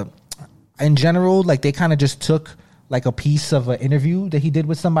that in general, like they kind of just took like a piece of an interview that he did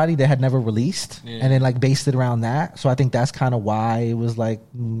with somebody that had never released, and then like based it around that. So I think that's kind of why it was like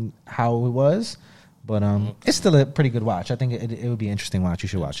how it was. But it's still a pretty good watch. I think it would be an interesting watch. You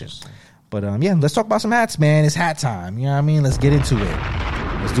should watch it. But yeah, let's talk about some hats, man. It's hat time. You know what I mean? Let's get into it.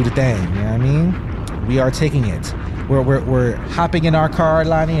 Let's do the thing. You know what I mean? We are taking it. We're hopping in our car,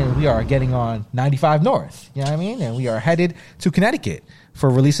 Lonnie, and we are getting on 95 North. You know what I mean? And we are headed to Connecticut for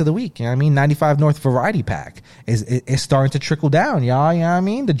release of the week. You know what I mean? 95 North Variety Pack is starting to trickle down, y'all. You know what I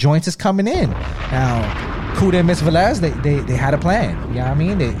mean? The joints is coming in. Now, Kuda and Miss Velez, they had a plan. You know what I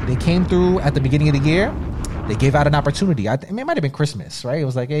mean? They came through at the beginning of the year. They gave out an opportunity. It might have been Christmas, right? It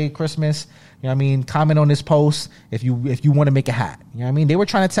was like, hey, Christmas, you know what I mean? Comment on this post if you want to make a hat. You know what I mean? They were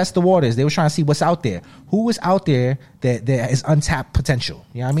trying to test the waters. They were trying to see what's out there. Who is out there that is untapped potential?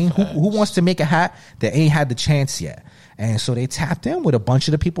 You know what I mean? Who wants to make a hat that ain't had the chance yet? And so they tapped in with a bunch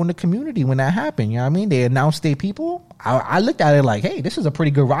of the people in the community when that happened. You know what I mean? They announced their people. I looked at it like, hey, this is a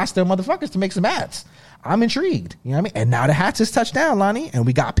pretty good roster of motherfuckers to make some hats. I'm intrigued. You know what I mean? And now the hats is touched down, Lonnie, and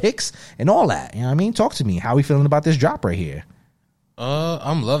we got picks and all that. You know what I mean? Talk to me. How are we feeling about this drop right here?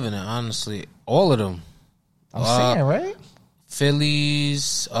 I'm loving it, honestly. All of them. I'm saying, right?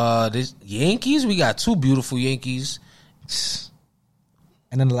 Phillies, this Yankees. We got 2 beautiful Yankees.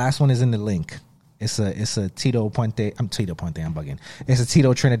 And then the last one is in the link. It's a Tito Puente. I'm bugging. It's a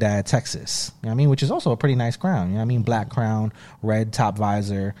Tito Trinidad, Texas. You know what I mean? Which is also a pretty nice crown. You know what I mean? Black crown, red top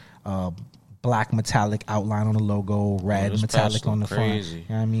visor, black metallic outline on the logo, red metallic on the front. You know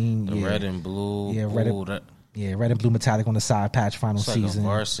what I mean? The red and blue. Yeah, red and blue metallic on the side patch, final it's like season. A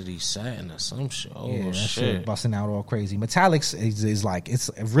varsity satin or some shit. Oh, yeah, that shit busting out all crazy. Metallics is like, it's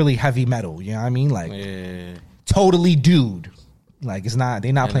really heavy metal. You know what I mean? Like, totally dude. Like, it's not,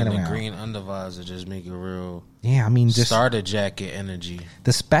 they're not playing around. The green undervisor just make it real. Yeah, I mean, just starter jacket energy.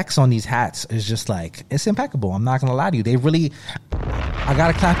 The specs on these hats is just like, it's impeccable. I'm not gonna lie to you. They really, I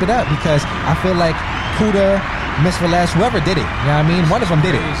gotta clap it up because I feel like Kuda, Miss Velez, whoever did it. You know what I mean? One of them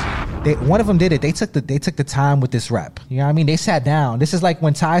did it. One of them did it. They took the time with this rep. You know what I mean? They sat down. This is like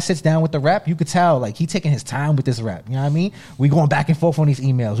when Ty sits down with the rep, you could tell like he taking his time with this rep. You know what I mean? We going back and forth on these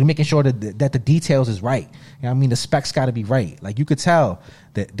emails. We making sure that the details is right. You know what I mean? The specs got to be right. Like you could tell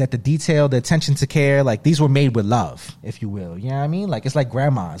that the detail, the attention to care, like these were made with love, if you will. You know what I mean? Like it's like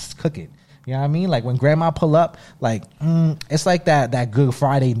grandma's cooking. You know what I mean? Like when grandma pull up, like it's like that Good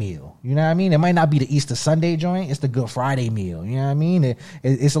Friday meal. You know what I mean? It might not be the Easter Sunday joint. It's the Good Friday meal. You know what I mean?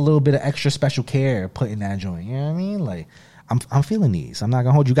 It's a little bit of extra special care put in that joint. You know what I mean? Like I'm feeling these. I'm not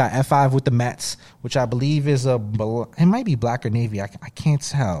gonna hold you. Got F5 with the Mets, which I believe is it might be black or navy. I can't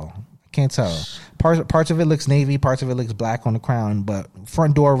tell. Parts of it looks navy, parts of it looks black on the crown, but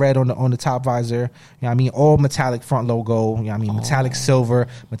front door red on the top visor. You know what I mean? All metallic front logo. You know what I mean? Metallic silver,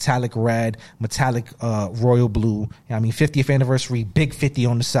 metallic red, metallic royal blue. You know what I mean? 50th anniversary, big 50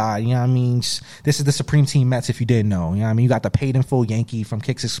 on the side. You know what I mean? This is the Supreme Team Mets, if you didn't know. You know what I mean? You got the paid in full Yankee from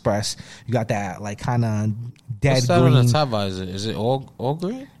Kicks Express. You got that like kind of dead What's that green. On the top visor? Is it all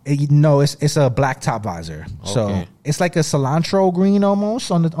green? No, it's a black top visor. Okay. So it's like a cilantro green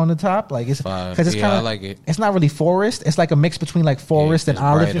almost on the top. Like it's because it's kind of, I like it. It's not really forest. It's like a mix between like forest and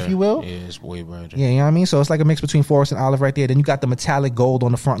olive, brighter. if you will. Yeah, it's way brighter. Yeah, you know what I mean? So it's like a mix between forest and olive right there. Then you got the metallic gold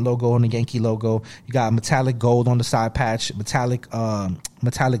on the front logo and the Yankee logo. You got metallic gold on the side patch, metallic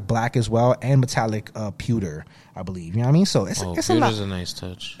black as well, and metallic pewter, I believe. You know what I mean? So it's a lot. A nice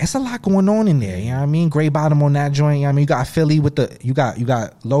touch. It's a lot going on in there. You know what I mean? Gray bottom on that joint. You know what I mean? You got Philly with you got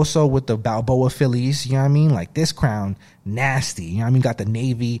Loso with the Balboa Phillies. You know what I mean? Like this crown nasty. You know what I mean? Got the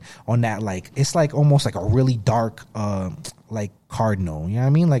navy on that, like, it's like almost like a really dark, like cardinal, you know what I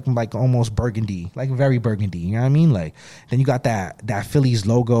mean? Like almost burgundy, like very burgundy, you know what I mean? Like, then you got that Phillies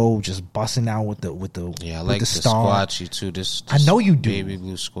logo just busting out with the I like the star. squatchy too. This I know you do. Baby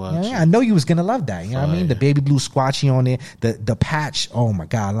blue squatchy. Yeah, I know you was gonna love that. You know what I mean? The baby blue squatchy on it, the patch. Oh my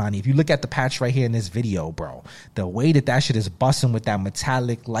God, Lonnie! If you look at the patch right here in this video, bro, the way that shit is busting with that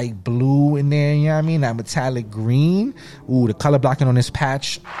metallic light blue in there, you know what I mean? That metallic green. Ooh, the color blocking on this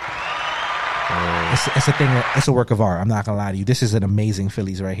patch. It's a thing. It's a work of art. I'm not gonna lie to you. This is an amazing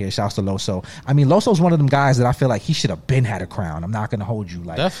Phillies right here. Shouts to Loso. I mean, Loso's one of them guys that I feel like he should have been had a crown. I'm not gonna hold you.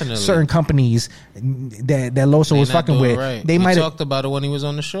 Like, definitely, certain companies that Loso was fucking with, right. They might have talked about it when he was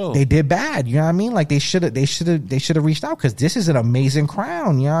on the show. They did bad. You know what I mean? Like, they should have reached out, because this is an amazing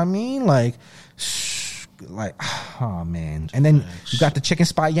crown. You know what I mean? Like, oh man. And then you got the chicken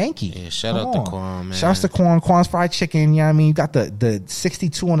spot Yankee. Yeah, shout out to Quan, man. Shouts to Quan's fried chicken. You know what I mean? You got the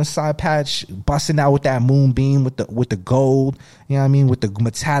 62 on the side patch busting out with that moonbeam with the gold. You know what I mean? With the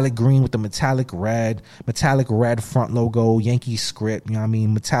metallic green, with the metallic red front logo, Yankee script. You know what I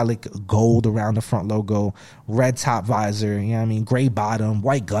mean? Metallic gold around the front logo, red top visor. You know what I mean? Gray bottom,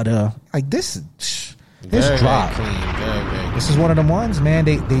 white gutter. Like, this very, drop. Very clean. Very this is one of them ones, man.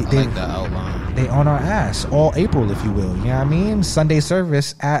 They like the outline. They on our ass all April, if you will. You know what I mean? Sunday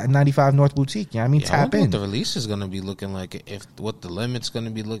service at 95 North Boutique. You know what I mean? Tap in. What the release is going to be looking like, what the limit's going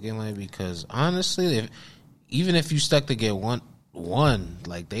to be looking like, because honestly, even if you stuck to get one,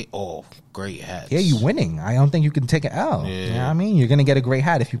 like, they all great hats. Yeah, you winning. I don't think you can take an L. Yeah. You know what I mean? You're going to get a great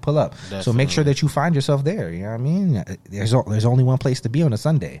hat if you pull up. Definitely. So make sure that you find yourself there. You know what I mean? There's only one place to be on a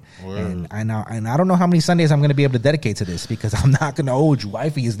Sunday. Word. And I don't know how many Sundays I'm going to be able to dedicate to this, because I'm not going to hold you.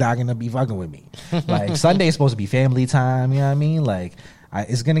 Wifey is not going to be fucking with me. Like, Sunday is supposed to be family time. You know what I mean? Like,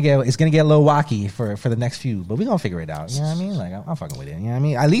 it's gonna get a little wacky for the next few, but we're gonna figure it out. You know what I mean? Like, I'm fucking with it. You know what I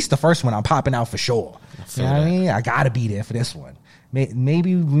mean? At least the first one I'm popping out for sure. You know what I mean? I gotta be there for this one.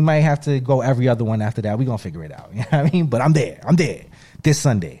 Maybe we might have to go every other one after that. We're gonna figure it out. You know what I mean? But I'm there. This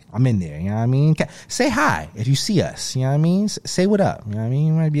Sunday, I'm in there. You know what I mean? Say hi if you see us. You know what I mean? Say what up. You know what I mean?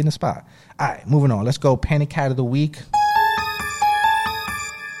 You might be in the spot. All right, moving on. Let's go Panic Cat of the Week.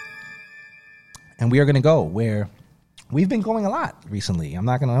 And we are gonna go where we've been going a lot recently. I'm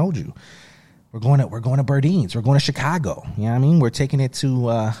not going to hold you. We're going to Burdeen's. We're going to Chicago. You know what I mean? We're taking it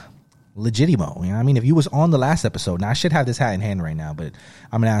to Legitimo. You know what I mean? If you was on the last episode, now I should have this hat in hand right now, but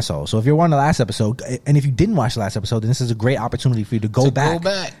I'm an asshole. So if you're on the last episode, and if you didn't watch the last episode, then this is a great opportunity for you to go back.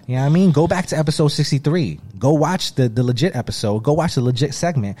 You know what I mean? Go back to episode 63. Go watch the legit episode. Go watch the legit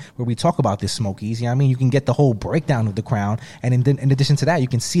segment where we talk about this Smokies. You know what I mean? You can get the whole breakdown of the crown, and in addition to that, you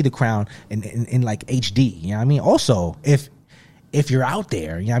can see the crown in like HD. You know what I mean? Also, if you're out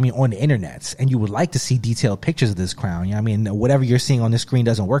there, you know what I mean, on the internets, and you would like to see detailed pictures of this crown, you know what I mean, whatever you're seeing on this screen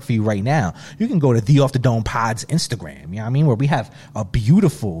doesn't work for you right now, you can go to the Off the Dome Pod's Instagram, you know what I mean, where we have a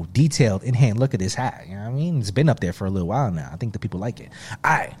beautiful, detailed, in-hand look at this hat, you know what I mean? It's been up there for a little while now. I think the people like it.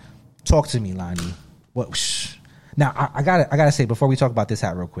 All right, talk to me, Lonnie. Now, I gotta say, before we talk about this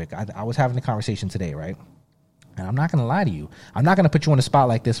hat real quick, I was having a conversation today, right? And I'm not going to lie to you. I'm not going to put you on the spot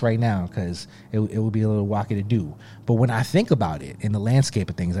like this right now, because it would be a little wacky to do. But when I think about it in the landscape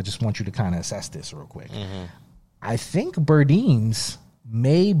of things, I just want you to kind of assess this real quick. Mm-hmm. I think Burdeen's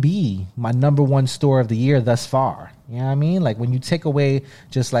may be my number one store of the year thus far. You know what I mean? Like, when you take away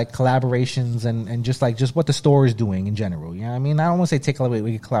just like collaborations and just what the store is doing in general. You know what I mean? I don't want to say take away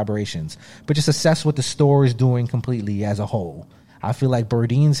collaborations, but just assess what the store is doing completely as a whole. I feel like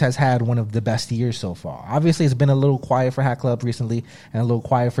Burdeen's has had one of the best years so far. Obviously, it's been a little quiet for Hat Club recently, and a little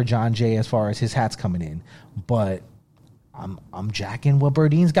quiet for John Jay as far as his hats coming in. But I'm jacking what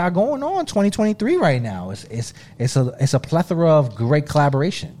Burdeen's got going on 2023 right now. It's a plethora of great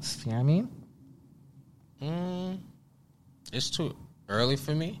collaborations. You know what I mean? It's too early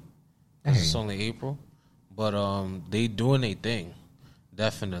for me. It's only April, but they doing their thing.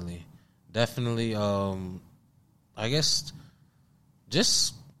 Definitely. I guess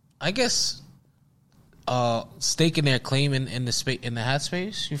staking their claim in the hat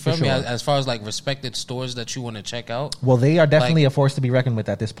space. You feel me? As far as like respected stores that you want to check out. Well, they are definitely a force to be reckoned with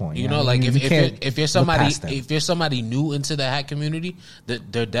at this point. You know, like if you're somebody new into the hat community,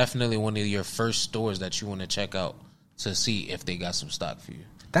 they're definitely one of your first stores that you want to check out to see if they got some stock for you.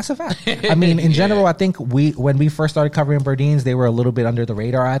 That's a fact. I mean, in general, I think when we first started covering Burdeen's, they were a little bit under the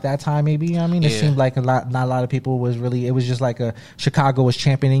radar at that time. Maybe, you know what I mean, it seemed like not a lot of people was really. It was just like Chicago was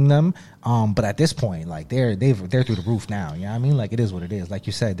championing them. But at this point, like they're through the roof now. You know what I mean? Like, it is what it is. Like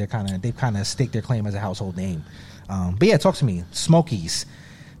you said, they've kind of staked their claim as a household name. But yeah, talk to me. Smokies,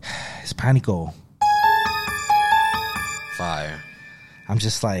 Hispanico. fire. I'm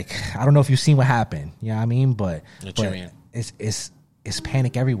just like, I don't know if you've seen what happened. You know what I mean? But it's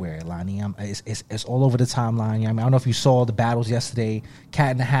panic everywhere, Lonnie. It's all over the timeline. You know what I mean? I don't know if you saw the battles yesterday.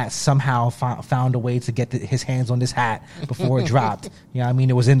 Cat in the Hat somehow found a way to get his hands on this hat before it dropped. You know what I mean?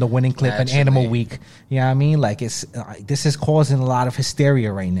 It was in the winning clip in Animal Week. You know what I mean? Like, this is causing a lot of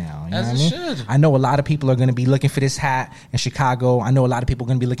hysteria right now. You know what I mean? I know a lot of people are going to be looking for this hat in Chicago. I know a lot of people are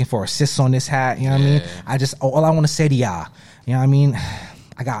going to be looking for assists on this hat. You know what I mean? All I want to say to y'all, you know what I mean?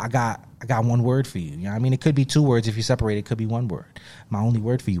 I got one word for you. You know what I mean? It could be two words. If you separate it could be one word. My only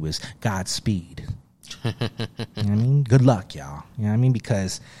word for you is Godspeed. You know what I mean? Good luck, y'all. You know what I mean?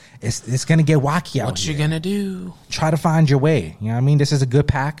 Because it's going to get wacky out here. What you going to do? Try to find your way. You know what I mean? This is a good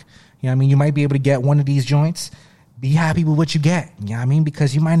pack. You know what I mean? You might be able to get one of these joints. Be happy with what you get. You know what I mean?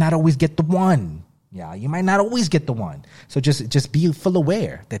 Because you might not always get the one. Yeah, you might not always get the one. So just be full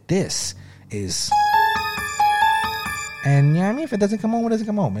aware that this is... And you know what I mean? If it doesn't come home, it doesn't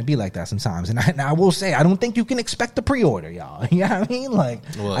come home. It be like that sometimes. And I will say, I don't think you can expect the pre-order, y'all. You know what I mean? Like,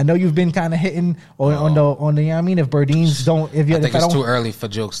 what? I know you've been kind of hitting on the, you know what I mean? If Burdeen's don't, I think it's too early for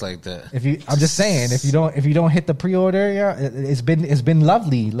jokes like that. I'm just saying, if you don't hit the pre-order, yeah, it's been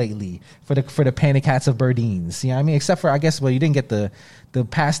lovely lately for the Panic Hats of Burdeen's. You know what I mean? Except for, I guess, well, you didn't get the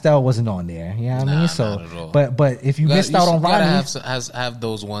pastel wasn't on there. You know what I mean? So, not at all. But if you missed out on Ronnie, have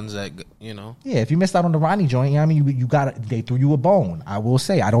those ones that, you know. Yeah, if you missed out on the Ronnie joint, you know what I mean? You got they threw you a bone. I will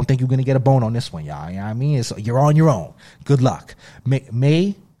say, I don't think you're gonna get a bone on this one, y'all. You know what I mean? You're on your own. Good luck.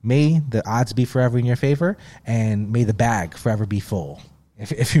 May the odds be forever in your favor, and may the bag forever be full.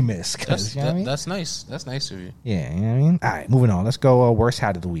 If you miss, that's nice. That's nice of you. Yeah, you know what I mean? All right, moving on. Let's go worst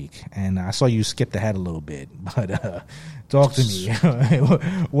hat of the week. And I saw you skipped ahead a little bit, but talk to me.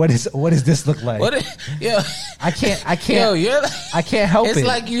 What does this look like? I can't. I can't help it. It's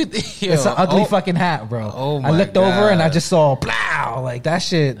like you. It's an ugly fucking hat, bro. Oh my I looked God. over and I just saw plow, like that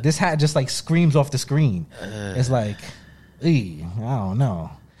shit. This hat just like screams off the screen. It's like, I don't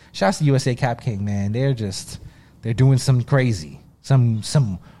know. Shouts to USA Cap King, man. They're doing some crazy.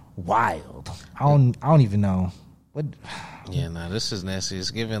 Some wild. I don't even know what. Yeah, this is nasty. It's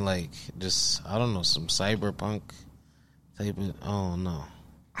giving like just I don't know some cyberpunk type of. Oh no.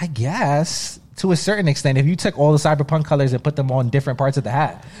 I guess to a certain extent, if you took all the cyberpunk colors and put them on different parts of the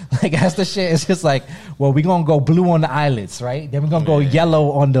hat, like that's the shit. It's just like, well, we're gonna go blue on the eyelets, right? Then we're gonna go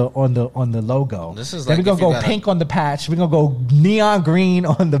yellow on the logo. This is then like we're gonna go pink on the patch. We're gonna go neon green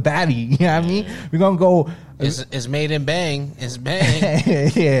on the baddie. You know what I mean? We're gonna go. It's made in bang. It's bang.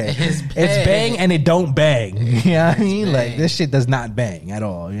 Yeah, it's bang and it don't bang. You know what I mean? Like this shit does not bang at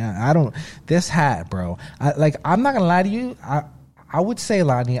all. Yeah, I don't. This hat, bro. I'm not gonna lie to you. I would say,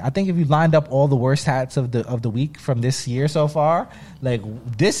 Lonnie, I think if you lined up all the worst hats of the week from this year so far, like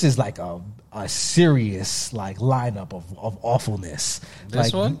this is like a serious like lineup of awfulness.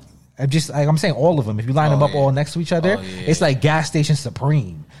 This one? I'm saying all of them. If you line them up all next to each other, it's like gas station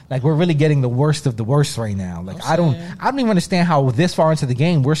supreme. Like we're really getting the worst of the worst right now. Like I don't even understand how this far into the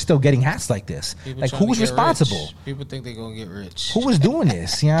game we're still getting hats like this. People like who's responsible? Rich. People think they're gonna get rich. Who was doing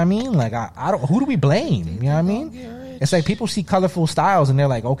this? You know what I mean? Like I don't. Who do we blame? You know what I mean? It's like people see colorful styles and they're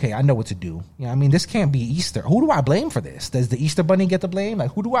like, okay, I know what to do. You know what I mean? This can't be Easter. Who do I blame for this? Does the Easter Bunny get the blame?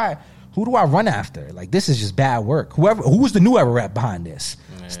 Like who do I run after? Like this is just bad work. Who was the new era rep behind this?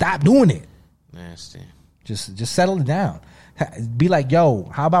 Man. Stop doing it. Nasty. Just settle it down. Be like, yo,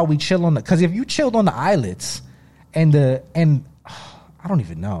 how about we chill on the? Because if you chilled on the eyelets and I don't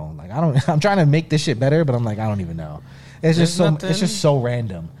even know. Like I'm trying to make this shit better, but I'm like I don't even know. It's just so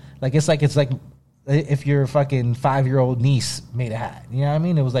random. Like it's like if your fucking 5-year-old niece made a hat, you know what I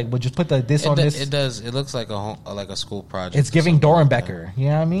mean? It was like, well, just put this on this. It does. It looks like a school project. It's giving Dorenbecker. Like you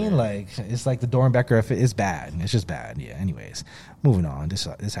know what I mean? Yeah. Like it's like the Dorenbecker. If it is bad, it's just bad. Yeah. Anyways, moving on. This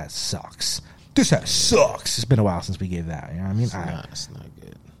hat sucks. This hat sucks. It's been a while since we gave that. You know what I mean? It's not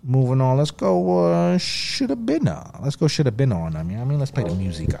good. Moving on. Let's go. Should have been on. Let's go. Should have been on. I mean, let's play the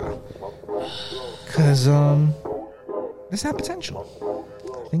music. Cause this had potential.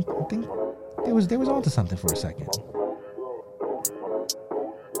 I think they was onto something for a second.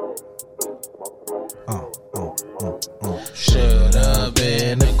 Should have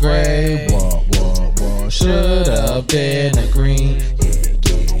been a gray. Should have been a green. Yeah.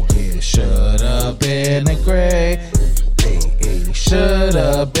 Should have been a gray. Should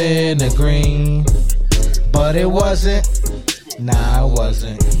have been a green. But it wasn't. Nah, it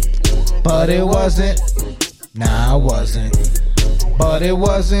wasn't. But it wasn't. Nah, it wasn't. But it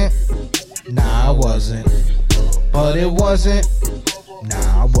wasn't. Nah, I wasn't. But it wasn't.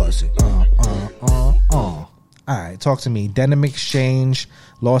 Nah, I wasn't. All right, talk to me. Denim Exchange,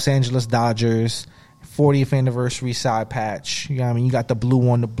 Los Angeles Dodgers, 40th anniversary side patch. You know what I mean? You got the blue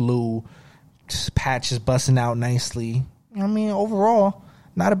on the blue. Patch is busting out nicely. You know what I mean? Overall,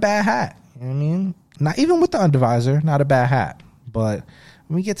 not a bad hat. You know what I mean? Not even with the undervisor, not a bad hat. But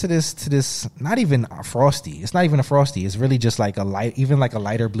when we get to this, not even a frosty. It's not even a frosty. It's really just like a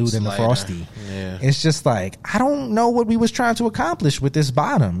lighter blue than the frosty. Yeah. It's just like, I don't know what we was trying to accomplish with this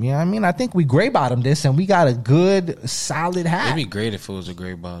bottom. You know what I mean? I think we gray bottomed this and we got a good solid hat. It'd be great if it was a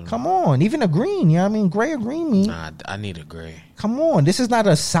gray bottom. Come on, even a green. You know what I mean? Gray or green mean. Nah, I need a gray. Come on, this is not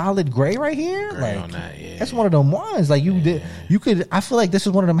a solid gray right here. Gray like on that, yeah. That's one of them ones. Like you could. I feel like this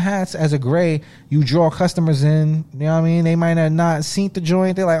is one of them hats as a gray. You draw customers in. You know what I mean? They might have not seen the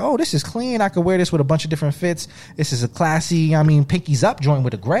joint. They're like, oh, this is clean. I could wear this with a bunch of different fits. This is a classy. I mean, pinkies up joint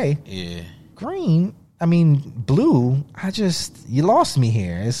with a gray. Yeah. Green. I mean, blue. You lost me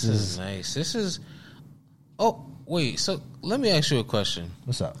here. This is nice. This is. Oh wait. So let me ask you a question.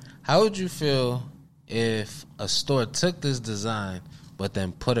 What's up? How would you feel if a store took this design but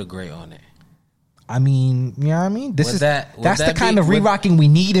then put a gray on it? I mean, you know what I mean? That's the kind of re-rocking we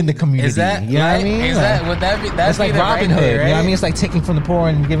need in the community. Is that, you know what I mean? Would that be, that's like Robin Hood, right? You know what I mean? It's like taking from the poor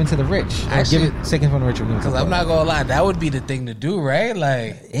and giving to the rich. Actually, taking from the rich and giving to the poor. Because I'm not going to lie, that would be the thing to do, right?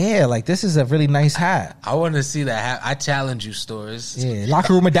 Like, yeah, like this is a really nice hat. I want to see that hat. I challenge you, stores. Yeah,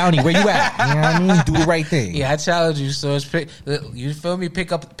 Locker Room of Downey, where you at? You know what I mean? Do the right thing. Yeah, I challenge you, stores. You feel me?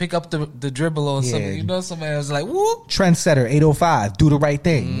 Pick up the dribble on something. You know, somebody was like, whoop. Trendsetter, 805, do the right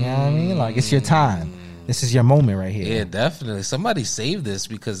thing. You know what I mean? Like, it's your time. This is your moment right here. Yeah, definitely. Somebody save this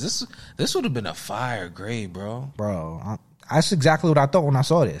because this would have been a fire gray, bro. Bro, that's exactly what I thought when I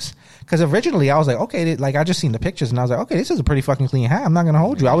saw this. Because originally I was like, okay, like I just seen the pictures and I was like, okay, this is a pretty fucking clean hat. I'm not gonna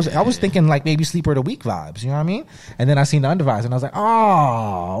hold you. I was thinking like maybe sleeper of the week vibes. You know what I mean? And then I seen the undervisor and I was like,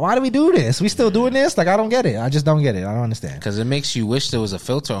 oh, why do we do this? We still doing this? Like I don't get it. I just don't get it. I don't understand. Because it makes you wish there was a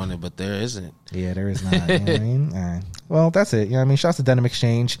filter on it, but there isn't. Yeah, there is not. You know what I mean? All right. Well, that's it. You know what I mean? Shouts to Denim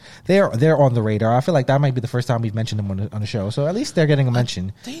Exchange. They're on the radar. I feel like that might be the first time we've mentioned them on the show. So at least they're getting a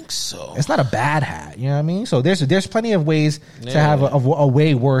mention. I think so. It's not a bad hat. You know what I mean? So there's plenty of ways to have a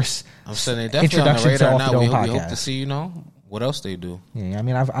way worse. I'm saying they definitely on the radar now. We hope to see, what else they do. Yeah, I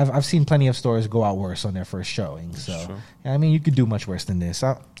mean, I've seen plenty of stores go out worse on their first showing. So, I mean, you could do much worse than this.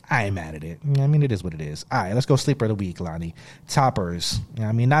 I ain't mad at it. You know, I mean, it is what it is. All right, let's go sleeper of the week, Lonnie. Toppers. You know,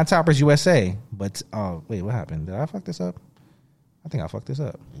 I mean, not Toppers USA, but wait, what happened? Did I fuck this up? I think I fucked this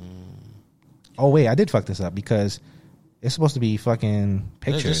up. Oh wait, I did fuck this up because it's supposed to be fucking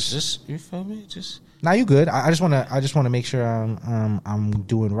pictures. Just you feel me? Just. Now you good. I just want to make sure I'm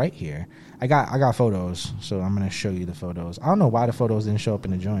doing right here. I got photos, so I'm gonna show you the photos. I don't know why the photos didn't show up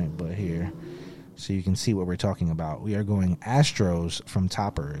in the joint, but here, so you can see what we're talking about. We are going Astros from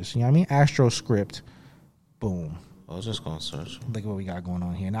Toppers. You know what I mean? Astro script. Boom. I was just gonna search. Look at what we got going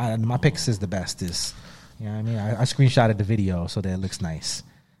on here. Now my picks is the bestest. You know what I mean? I screenshotted the video so that it looks nice.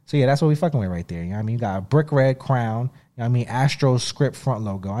 So yeah, that's what we fucking with right there. You know what I mean? You got a brick red crown. You know what I mean? Astro's script front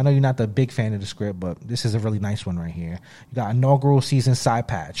logo. I know you're not the big fan of the script, but this is a really nice one right here. You got inaugural season side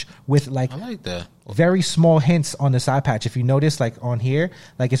patch with like, I like that. Very small hints on the side patch. If you notice, like on here,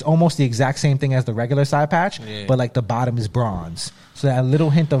 like it's almost the exact same thing as the regular side patch, but like the bottom is bronze. So that little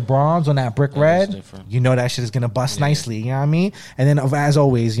hint of bronze on that brick red, you know that shit is gonna bust nicely. You know what I mean? And then as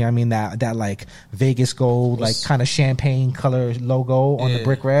always, you know what I mean, that like Vegas gold, like kind of champagne color logo on the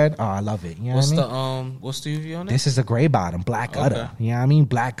brick red. Oh, I love it. You know what I mean? What's the UV on it? This is a gray bottom, black gutter. You know what I mean?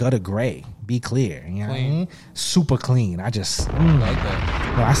 Black gutter gray. Be clear. You know what I mean? Super clean. I just like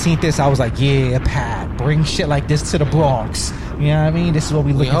that. When I seen this, I was like, yeah, Pat, bring shit like this to the Bronx. You know what I mean? This is what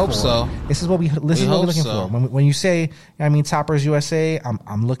we looking for. We hope so. This is what we're looking for. When you say, you know what I mean, Toppers USA,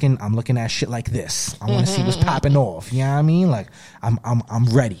 I'm looking at shit like this. I want to see what's popping off. You know what I mean? Like I'm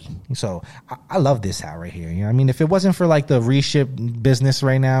ready. So I love this hat right here. You know what I mean? If it wasn't for like the reship business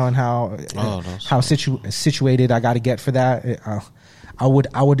right now and how situated I got to get for that, I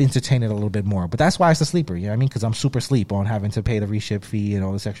would entertain it a little bit more. But that's why it's a sleeper, you know what I mean? Because I'm super sleep on having to pay the reship fee and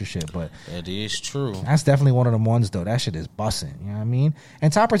all this extra shit. But that is true. That's definitely one of them ones, though. That shit is bussing, you know what I mean?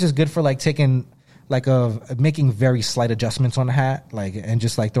 And Toppers is good for like taking like making very slight adjustments on the hat, like, and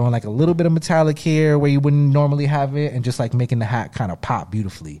just like throwing like a little bit of metallic here where you wouldn't normally have it, and just like making the hat kind of pop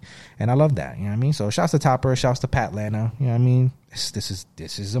beautifully. And I love that, you know what I mean? So shouts to Topper, shouts to Pat Lana, you know what I mean? This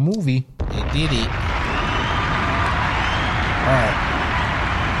is a movie. It did it. All right.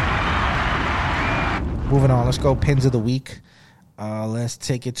 Moving on, let's go pins of the week. Let's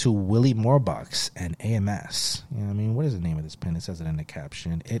take it to Willie Moorbucks and AMS. You know what I mean? What is the name of this pin? It says it in the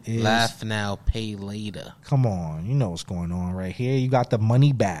caption. It is Laugh Now, Pay Later. Come on, you know what's going on right here. You got the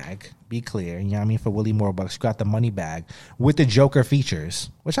money bag Be clear. You know what I mean? For Willie Moorbucks, you got the money bag with the Joker features,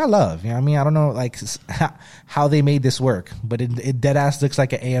 which I love. You know what I mean? I don't know like how they made this work, but it dead ass looks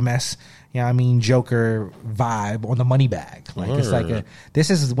like an AMS, you know what I mean, Joker vibe on the money bag. Like it's like this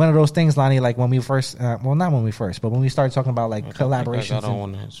is one of those things, Lonnie, like when we first, well, not when we first, but when we started talking about like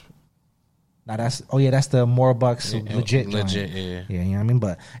collaborations. Now that's the Moorbucks legit, yeah. You know what I mean?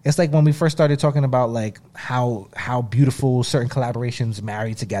 But it's like when we first started talking about like how beautiful certain collaborations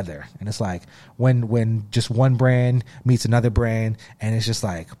marry together, and it's like when just one brand meets another brand, and it's just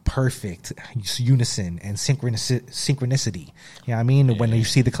like perfect unison and synchronicity. You know what I mean? Yeah. When you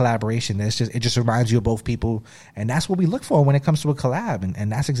see the collaboration, it just reminds you of both people, and that's what we look for when it comes to a collab,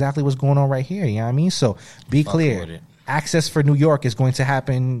 and that's exactly what's going on right here. You know what I mean? So be clear. Access for New York is going to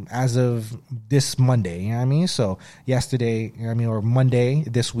happen as of this Monday, you know what I mean? So yesterday, you know what I mean, or Monday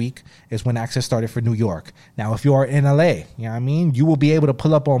this week is when access started for New York. Now, if you are in LA, you know what I mean, you will be able to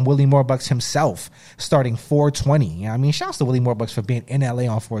pull up on Willie Moorbucks himself starting 420. You know what I mean? Shouts to Willie Moorbucks for being in LA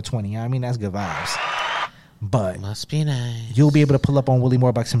on 420. You know what I mean? That's good vibes. But must be nice. You'll be able to pull up on Willie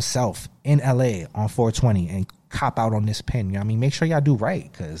Moorbucks himself in LA on 420 and cop out on this pin. You know what I mean? Make sure y'all do right,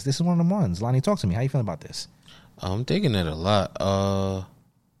 because this is one of the ones. Lonnie, talk to me. How you feeling about this? I'm digging it a lot.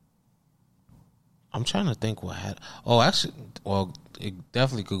 I'm trying to think what had. Oh, actually, well, it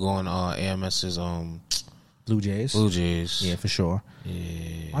definitely could go on AMS's Blue Jays. Yeah, for sure.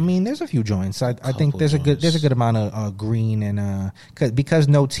 Yeah. I mean, there's a few joints. I think there's a good amount of green and because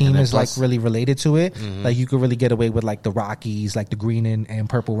no team is like really related to it. Mm-hmm. Like you could really get away with like the Rockies, like the green and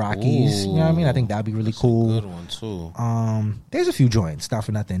purple Rockies. Ooh, you know what I mean? I think that'd be really cool. A good one too. There's a few joints, not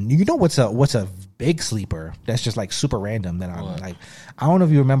for nothing. You know what's a big sleeper that's just like super random that I'm like, I don't know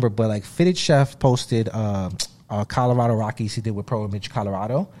if you remember, but like Fitted Chef posted Colorado Rockies he did with Pro Image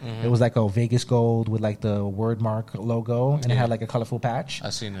Colorado. Mm-hmm. It was like a Vegas gold with like the word mark logo, and it had like a colorful patch. I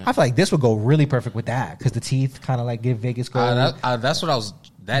seen that. I feel like this would go really perfect with that because the teeth kind of like give Vegas gold. That's what I was.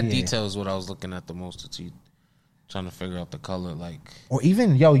 That detail is what I was looking at the most. The teeth. Trying to figure out the color, like, or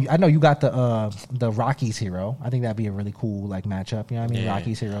even I know you got the Rockies hero. I think that'd be a really cool like matchup. You know what I mean? Yeah.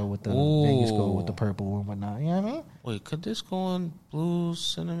 Rockies hero with the Vegas gold with the purple and whatnot. You know what I mean? Wait, could this go on Blue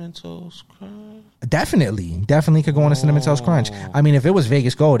Cinnamon Toast Crunch? Definitely could go on a Cinnamon Toast Crunch. I mean, if it was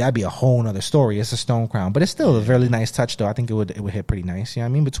Vegas gold, that'd be a whole nother story. It's a stone crown, but it's still a really nice touch, though. I think it would hit pretty nice. You know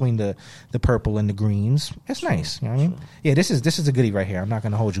what I mean? Between the purple and the greens, it's nice. You know what I mean? Yeah, this is a goodie right here. I'm not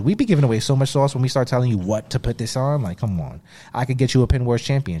gonna hold you. We be giving away so much sauce when we start telling you what to put this on. Like, come on, I could get you a Pin Wars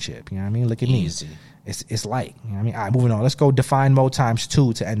championship. You know what I mean? Look at me. Easy. It's light. You know what I mean? All right, moving on. Let's go Define Mo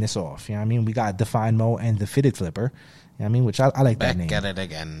 ×2 to end this off. You know what I mean? We got Define Mo and the Fitted Flipper. You know what I mean? Which I like that name. Back at it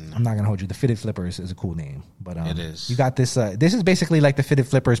again. I'm not going to hold you. The Fitted Flipper is a cool name. But it is. You got this. This is basically like the Fitted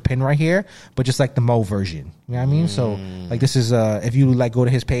Flipper's pin right here, but just like the Mo version. You know what I mean? So like this is, if you like go to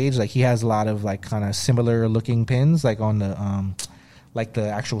his page, like he has a lot of like kind of similar looking pins like on the, like the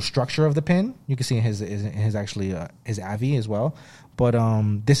actual structure of the pin. You can see in his actually, his Avi as well. But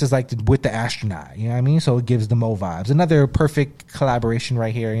this is like with the astronaut, you know what I mean? So it gives the Mo vibes. Another perfect collaboration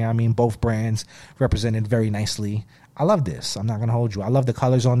right here, you know what I mean? Both brands represented very icely. I love this. I'm not going to hold you. I love the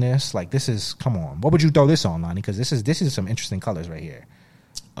colors on this. Like this is, come on. What would you throw this on, Lonnie? Because this is some interesting colors right here.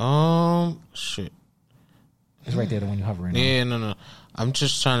 Shit. It's right there, the one you're hovering on. Yeah, no. I'm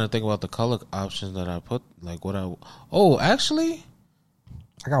just trying to think about the color options that I put. Like what actually?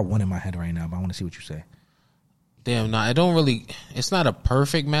 I got one in my head right now, but I want to see what you say. Damn, I don't really. It's not a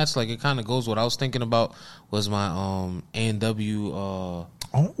perfect match. Like it kind of goes. What I was thinking about was my A&W.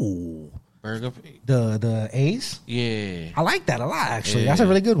 Burger. The A's. Yeah, I like that a lot. Actually, that's a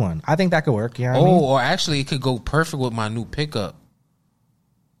really good one. I think that could work. You know what I mean? Or actually, it could go perfect with my new pickup.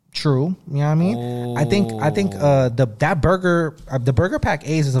 True, you know what I mean. I think the burger pack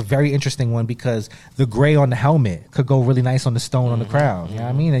A's is a very interesting one because the gray on the helmet could go really nice on the stone on the crown. You know what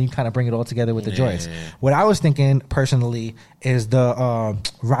I mean, and you kind of bring it all together with the joints. What I was thinking personally is the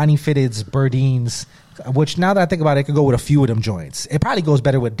Ronnie Fitted's Burdines, which now that I think about it, could go with a few of them joints. It probably goes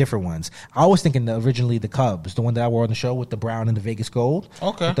better with different ones. I was thinking originally the Cubs, the one that I wore on the show with the brown and the Vegas gold.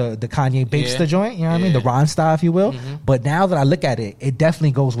 Okay. The Kanye Bapesta joint, you know what I mean? The Ron style, if you will. Mm-hmm. But now that I look at it, it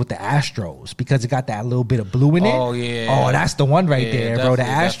definitely goes with the Astros because it got that little bit of blue in it. Oh, yeah. Oh, that's the one right there, bro. The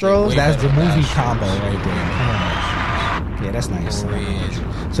Astros, that's the movie combo right there. Come on. Yeah, that's nice.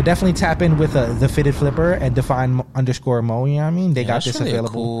 So definitely tap in with the Fitted Flipper and Define _Mo, you know what I mean? They got this really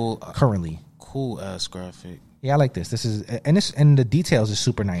available currently. Cool ass graphic. Yeah, I like this. This is and the details is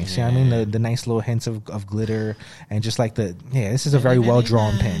super nice. Yeah. You know what I mean? The nice little hints of glitter and just like this is a very well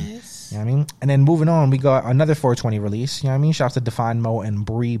drawn pen. You know what I mean? And then moving on, we got another 420 release. You know what I mean? Shouts to Define Mo and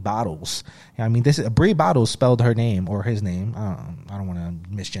Bree Bottles. You know what I mean? This Bree Bottles spelled her name or his name. I don't want to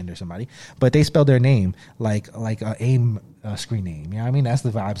misgender somebody, but they spelled their name like a AIM screen name. You know what I mean? That's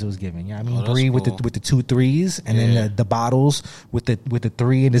the vibes it was giving. You know what I mean? Bree cool. with the 2 3s and then the bottles with the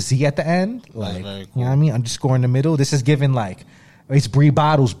 3 and the Z at the end. Like, cool. You know what I mean? Underscore in the middle. This is giving like, it's Bree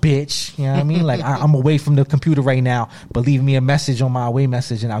Bottles, bitch. You know what I mean? Like, I'm away from the computer right now, but leave me a message on my away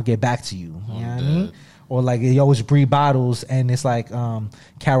message and I'll get back to you. You know what I mean? Or like, yo, it's Bree Bottles and it's like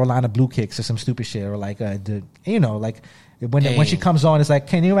Carolina Blue Kicks or some stupid shit. Or like, like when she comes on, it's like,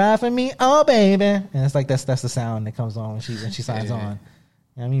 can you ride for me? Oh, baby. And it's like, that's the sound that comes on when she signs on. You know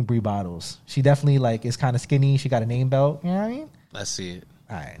what I mean? Bree Bottles. She definitely like is kind of skinny. She got a name belt. You know what I mean? I see it.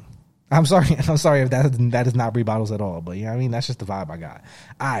 All right. I'm sorry if that is not Bree Bottles at all, but you know what I mean? That's just the vibe I got.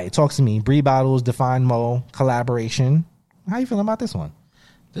 All right, talk to me. Bree Bottles, Define Mo, collaboration. How you feeling about this one?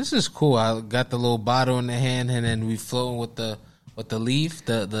 This is cool. I got the little bottle in the hand, and then we floating with the leaf,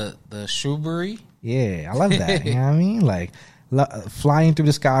 the shrubbery. Yeah, I love that. You know what I mean? Like flying through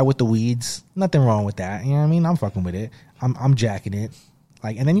the sky with the weeds. Nothing wrong with that. You know what I mean? I'm fucking with it. I'm jacking it.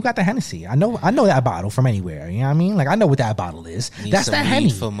 Like, and then you got the Hennessy. I know that bottle from anywhere. You know what I mean? Like, I know what that bottle is. That's that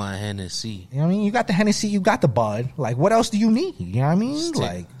Henny for my Hennessy. You know what I mean? You got the Hennessy. You got the bud. Like, what else do you need? You know what I mean?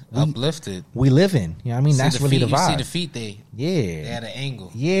 Like, uplifted. We living. You know what I mean? That's really the vibe. You see the feet they had an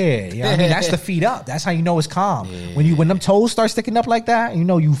angle. Yeah. You know what I mean? That's the feet up. That's how you know it's calm. Yeah. When them toes start sticking up like that, you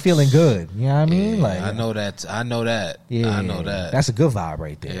know you feeling good. You know what I mean? Like, I know that. Yeah. I know that. That's a good vibe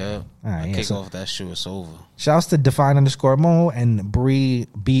right there. Yeah. All right, kick off that shoe, it's over. Shouts to Define_Mo and Bree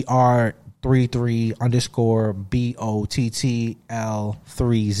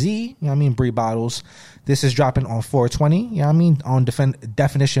BR33_BOTTL3Z. You know what I mean? Bree Bottles. This is dropping on 420. You know what I mean? On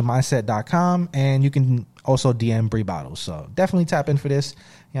definitionmindset.com. And you can also DM Bree Bottles. So definitely tap in for this.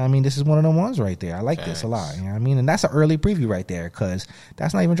 You know what I mean? This is one of the ones right there. I like this a lot. You know what I mean? And that's an early preview right there because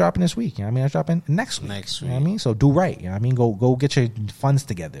that's not even dropping this week. You know what I mean? That's dropping next week. You know what I mean? So do right. You know what I mean? Go get your funds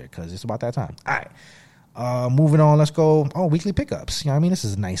together because it's about that time. All right. Moving on. Let's go. Oh, weekly pickups. You know what I mean? This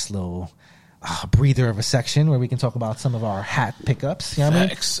is a nice little breather of a section where we can talk about some of our hat pickups. You know what I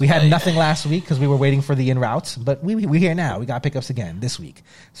mean? We had nothing last week because we were waiting for the en routes, but we here now. We got pickups again this week.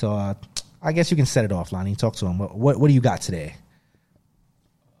 So I guess you can set it off, Lonnie. Talk to him. What do you got today?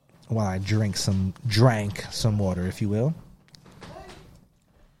 While I drank some water, if you will.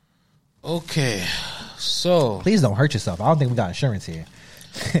 Okay, so please don't hurt yourself. I don't think we got insurance here.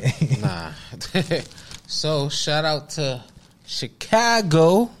 Nah. So shout out to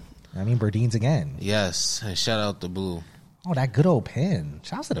Chicago. I mean, Burdeen's again. Yes, and shout out to Blue. Oh, that good old pen.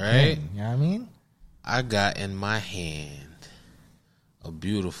 Shout out to the pen. You know what I mean? I got in my hand a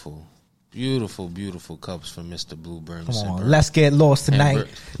beautiful cups from Mr. Blue Burns. Come on, let's get lost tonight.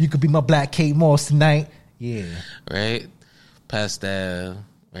 You could be my Black Kate Moss tonight. Yeah. Right? Pastel.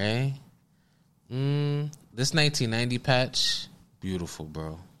 Right? This 1990 patch, beautiful,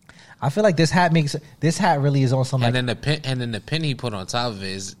 bro. I feel like this hat really is on some. And then the pin he put on top of it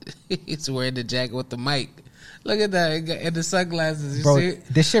is he's wearing the jacket with the mic. Look at that, and the sunglasses. You see it?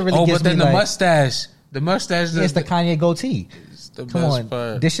 This shit really gives me the mustache. The mustache. Yeah, it's the Kanye goatee. The Come best on,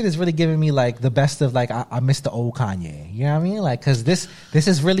 part. This shit is really giving me like the best of like I miss the old Kanye. You know what I mean? Like, cause this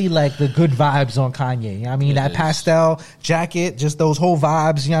is really like the good vibes on Kanye. You know what I mean? That pastel jacket, just those whole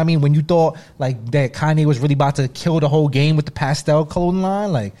vibes. You know what I mean? When you thought like that Kanye was really about to kill the whole game with the pastel clothing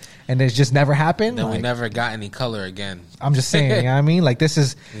line, like, and it just never happened. Then like, we never got any color again. I'm just saying. You know what I mean? Like this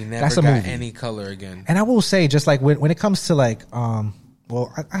is we never got any color again. And I will say, just like when it comes to like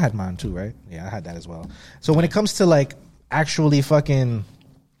well, I had mine too, right? Yeah, I had that as well. So when it comes to like actually fucking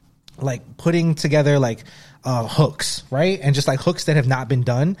like putting together like hooks, right? And just like hooks that have not been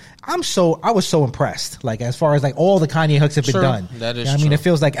done. I was so impressed. Like as far as like all the Kanye hooks have been done. That is true. I mean, it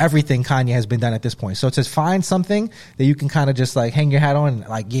feels like everything Kanye has been done at this point. So to find something that you can kind of just like hang your hat on,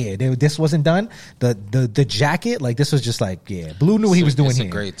 like, yeah, this wasn't done. The jacket, like this was just like, yeah, Blue knew what he was doing here. It's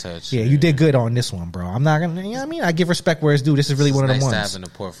a great touch. Yeah, you did good on this one, bro. I'm not gonna, you know what I mean? I give respect where it's due. This is really one of them ones. Nice to have in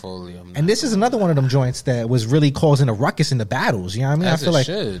the portfolio. And this is another one of them joints that was really causing a ruckus in the battles. You know what I mean? As I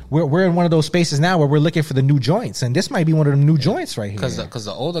feel like we're in one of those spaces now where we're looking for the new joints, and this might be one of them new joints right here. Because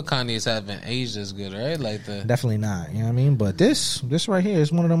the older Kanye's haven't aged as good, right? Like definitely not. You know what I mean? But this right here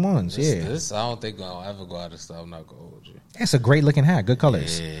is one of them ones. This I don't think I'll ever go out of style. I'm not gonna hold you. It's a great looking hat. Good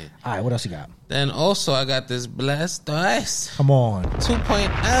colors. Yeah. All right, what else you got? Then also I got this Blessed Ice. Come on.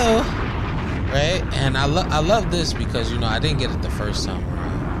 2.0. Right? And I love this because, I didn't get it the first time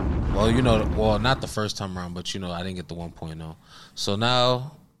around. Well, not the first time around, but, I didn't get the 1.0. So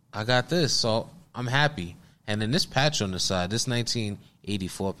now I got this. So I'm happy. And then this patch on the side, this 19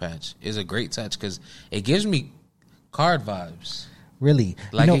 84 patch is a great touch because it gives me card vibes. Really?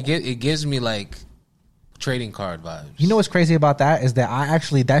 Like, it gives me, like, trading card vibes. You know what's crazy about that is that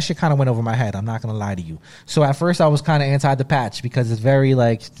that shit kind of went over my head. I'm not going to lie to you. So at first I was kind of anti the patch because it's very,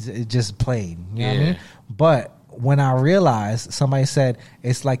 like, just plain. You know what I mean? But when I realized somebody said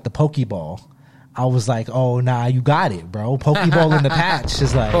it's like the Pokeball, I was like, oh, nah, you got it, bro. Pokeball in the patch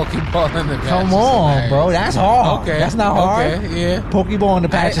is like... Pokeball in the patch. Come on, bro. That's hard. Okay. That's not hard. Okay, yeah. Pokeball in the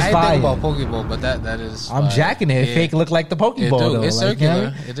patch is fire. I think about Pokeball, but that is I'm fire. jacking it. It fake look like the Pokeball, though. It's like,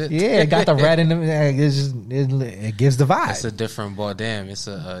 circular. You know? It got the red in the... It gives the vibe. It's a different ball. Damn, it's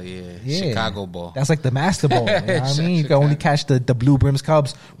a Chicago ball. That's like the master ball. You know what I mean? You can only catch the Blue Brims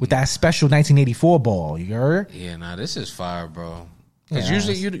Cubs with that special 1984 ball. You heard? Yeah, nah, this is fire, bro. Because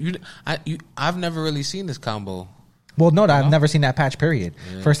usually I've never really seen this combo. Well, no, I've never seen that patch. Period.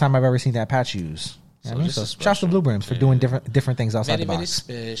 Yeah. First time I've ever seen that patch used. So, so shouts to Blue Brims for doing different things outside the box.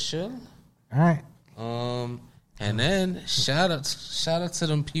 Very special. All right. And then shout out to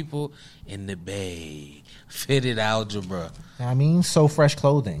them people in the Bay. Fitted Algebra. I mean, So Fresh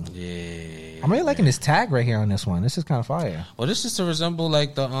Clothing. Yeah. I'm really liking this tag right here on this one. This is kind of fire. Well, this is to resemble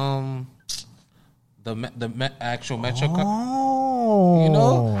like the actual Metro. Oh, you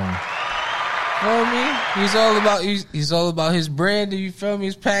know. Feel me? He's all about his brand. You feel me?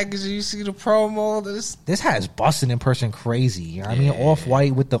 His packaging. You see the promo. This has busting in person crazy. You know what I mean, off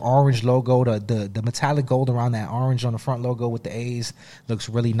white with the orange logo, the metallic gold around that orange on the front logo with the A's looks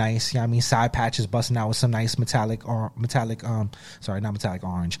really nice. You know what I mean? Side patches busting out with some nice metallic gold.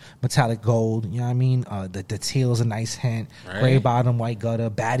 You know what I mean? The teal's a nice hint. Right. Gray bottom, white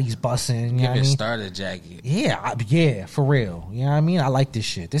gutter. Baddies busting. You know what I mean? Starter jacket. Yeah, for real. You know what I mean? I like this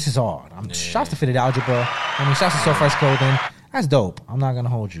shit. This is hard. Shots to Fitted Algebra. I mean, shots to So Fresh Clothing. That's dope. I'm not gonna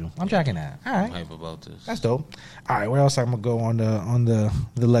hold you. I'm jacking that. All right. I'm hype about this. That's dope. All right, where else I'm gonna go on the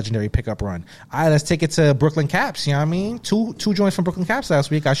legendary pickup run? All right, let's take it to Brooklyn Caps. You know what I mean? Two joints from Brooklyn Caps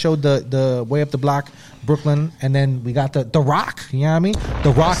last week. I showed the way up the block Brooklyn, and then we got the Rock. You know what I mean?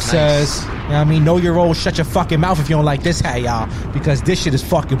 The Rock says, you know what I mean? Know your role. Shut your fucking mouth if you don't like this hat, y'all, because this shit is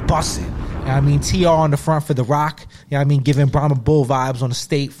fucking busting. You know what I mean? TR on the front for the Rock. You know what I mean? Giving Brahma Bull vibes on the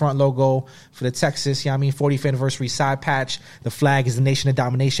state front logo for the Texas. You know what I mean? 40th anniversary side patch. The flag is the Nation of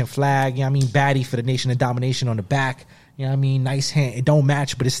Domination flag. You know what I mean? Baddie for the Nation of Domination on the back. You know what I mean? Nice hint. It don't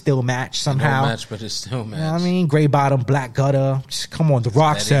match, but it's still match somehow. It don't match, but it's still match. You know what I mean? Gray bottom, black gutter. Just, come on. The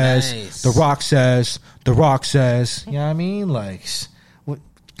Rock says. Nice. The Rock says. The Rock says. You know what I mean? Like,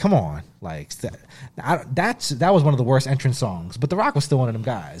 come on. Like, that was one of the worst entrance songs, but The Rock was still one of them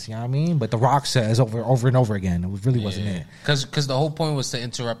guys. You know what I mean? But The Rock says over and over again, it really wasn't it. Because the whole point was to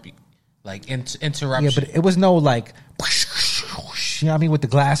interrupt you, like interruption. Yeah, but it was no like, you know what I mean, with the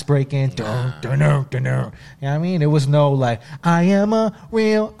glass breaking. You know what I mean? It was no like, I am a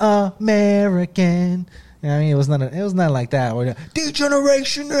real American. You know what I mean? It was nothing like that. Or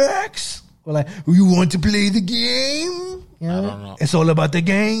D-Generation X. Or like, you want to play the game? You know? I don't know. It's all about the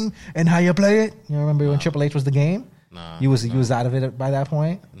game and how you play it. You remember when Triple H was the game? Nah, you was out of it by that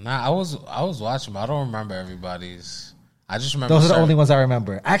point. Nah, I was watching, but I don't remember everybody's. I just remember those are the only ones I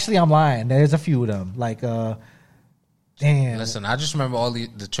remember. Actually, I'm lying. There's a few of them. Like, damn. Listen, I just remember all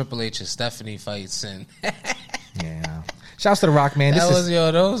the Triple H and Stephanie fights and. Yeah. Shouts to The Rock, man.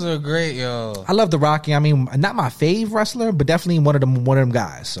 Those are great, yo. I love The Rock. I mean, not my fave wrestler, but definitely one of them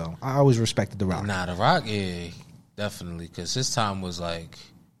guys. So I always respected The Rock. Nah, The Rock, yeah, definitely, because his time was like.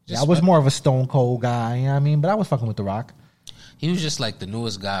 I was more of a Stone Cold guy. You know what I mean? But I was fucking with The Rock. He was just like the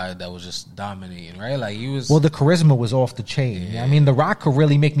newest guy that was just dominating, right? Like he was. Well, the charisma was off the chain. Yeah. You know I mean, The Rock could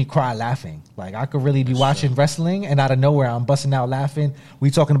really make me cry laughing. Like I could really be watching wrestling and out of nowhere I'm busting out laughing. We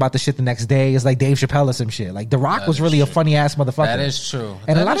talking about the shit the next day. It's like Dave Chappelle or some shit. Like The Rock was really a funny ass motherfucker. That is true.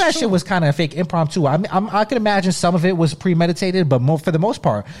 And a lot of that shit was kind of fake impromptu. I can imagine some of it was premeditated, but for the most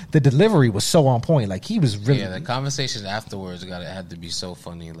part, the delivery was so on point. Like he was really. Yeah, the conversations afterwards had to be so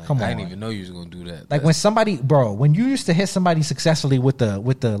funny. Like I didn't even know you was gonna do that. Like when somebody, when you used to hit somebody successfully with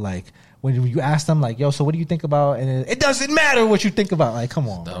the like when you ask them like, yo, so what do you think about? And it doesn't matter what you think about. Like, come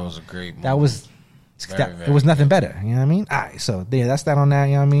on, that was a great moment. That was it was nothing better. You know what I mean? All right, so yeah, that's that on that.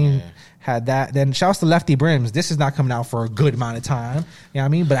 You know what I mean? Yeah. Had that. Then shouts to Lefty Brims. This is not coming out for a good amount of time. You know what I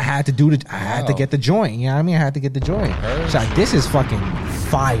mean? But I had to had to get the joint. You know what I mean? I had to get the joint. This is fucking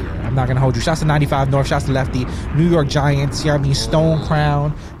fire. I'm not gonna hold you. Shouts to 95 North. Shouts to Lefty. New York Giants. You know what I mean? Stone Crown.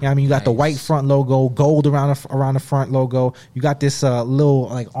 You know what I mean? You got the white front logo, gold around the front logo. You got this little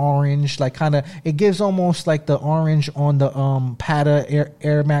like orange, like kind of. It gives almost like the orange on the Pata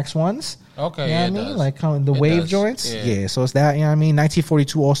Air Max ones. Okay, you know what I mean? Like the wave joints. Yeah, so it's that, you know what I mean?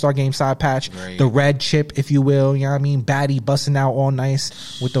 1942 All-Star Game side patch. Great. The red chip, if you will, you know what I mean? Baddie busting out all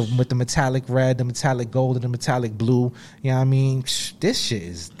nice with the metallic red, the metallic gold, and the metallic blue. You know what I mean? This shit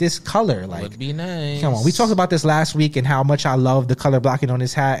is this color. Like, would be nice. Come on. We talked about this last week and how much I love the color blocking on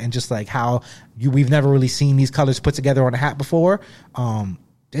this hat and just like how we've never really seen these colors put together on a hat before.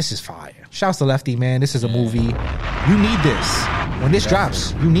 This is fire. Shouts to Lefty, man. This is a movie. You need this. When this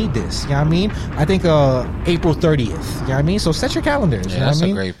drops, you need this. You know what I mean? I think April 30th. You know what I mean? So set your calendars. Yeah, you know that's what I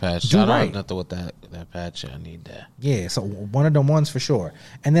mean? A great patch. Do right. Nothing with that patch. I need that. Yeah, so one of them ones for sure.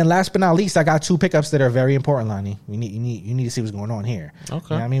 And then last but not least, I got two pickups that are very important, Lonnie. You need to see what's going on here. Okay. You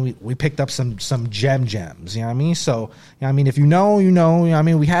know what I mean? We picked up some gems. You know what I mean? So, you know what I mean? If you know, you know. You know what I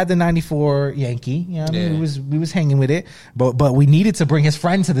mean? We had the 94 Yankee. You know what I mean? We was hanging with it. But we needed to bring his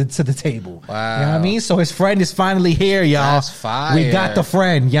friend to the table. Wow. You know what I mean? So his friend is finally here, y'all. That's fire. We got the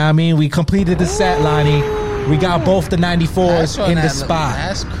friend. You know what I mean? We completed the set, Lonnie. We got both the 94s in the spot.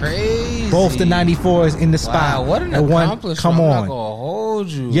 That's crazy. Both the 94s in the spot. Wow, what an accomplishment. Come on. I'm not gonna hold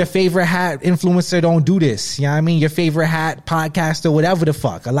you. Your favorite hat influencer don't do this. You know what I mean? Your favorite hat podcaster, whatever the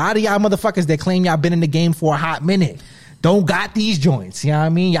fuck. A lot of y'all motherfuckers that claim y'all been in the game for a hot minute don't got these joints. You know what I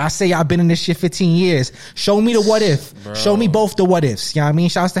mean? Y'all say y'all been in this shit 15 years. Show me the what if. Bro. Show me both the what ifs. You know what I mean?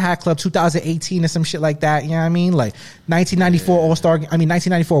 Shouts to Hat Club 2018 or some shit like that. You know what I mean? Like 1994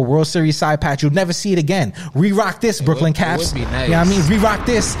 1994 World Series side patch. You'll never see it again. Re-rock this, Brooklyn Caps. It would be nice. You know what I mean? Re-rock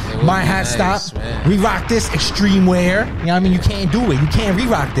this, My Hat Stop. Man. Re-rock this, Extreme Wear. You know what I mean? You can't do it. You can't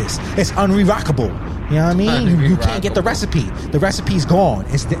re-rock this. It's unre-rockable. You know what I mean? You can't get the recipe. The recipe's gone.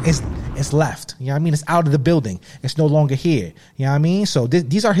 It's left. You know what I mean? It's out of the building. It's no longer here. You know what I mean? So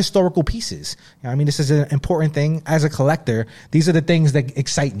these are historical pieces. You know what I mean? This is an important thing. As a collector, these are the things that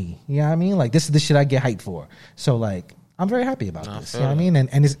excite me. You know what I mean? Like, this is the shit I get hyped for. So, like, I'm very happy about this. You know what I mean?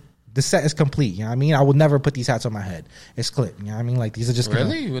 And the set is complete. You know what I mean? I would never put these hats on my head. It's clipped. You know what I mean? Like, these are just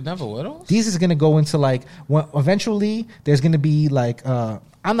really? You would never wear those? These is going to go into, like, eventually, there's going to be, like,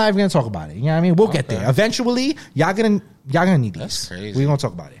 I'm not even going to talk about it. You know what I mean? We'll get there. Eventually, y'all gonna need these. That's crazy. We're going to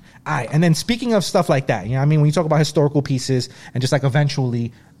talk about it. All right, and then speaking of stuff like that, you know what I mean? When you talk about historical pieces and just like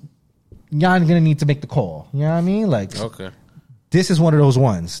eventually, y'all going to need to make the call. You know what I mean? Like, okay, this is one of those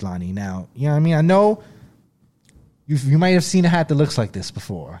ones, Lonnie. Now, you know what I mean? I know you might have seen a hat that looks like this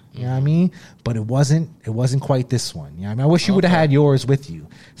before. You know what I mean? But it wasn't quite this one. You know what I mean? I wish you would have had yours with you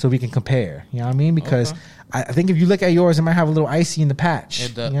so we can compare. You know what I mean? Because I think if you look at yours, it might have a little icy in the patch.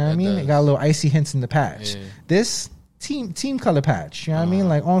 You know what I mean? It got a little icy hints in the patch. Yeah. This team color patch, you know what I mean?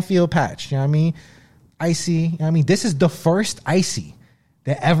 Like on field patch, you know what I mean? Icy, you know what I mean? This is the first icy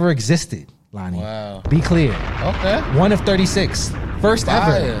that ever existed, Lonnie. Wow. Be clear. Okay. 1 of 36. First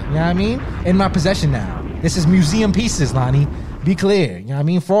ever. You know what I mean? In my possession now. This is museum pieces, Lonnie. Be clear. You know what I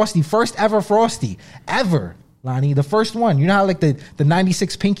mean? Frosty. First ever Frosty. Ever, Lonnie. The first one. You know how like the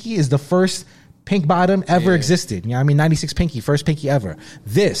 96 Pinky is the first pink bottom ever existed. You know what I mean? 96 Pinky. First Pinky ever.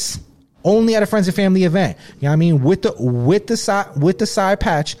 This. Only at a friends and family event. You know what I mean? With the side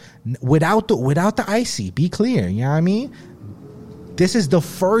patch, without the icy. Be clear. You know what I mean? This is the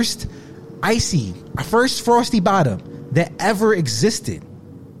first frosty bottom that ever existed.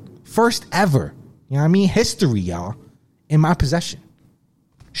 First ever. You know what I mean? History, y'all. In my possession.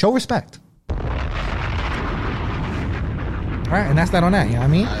 Show respect. All right, and that's that on that. You know what I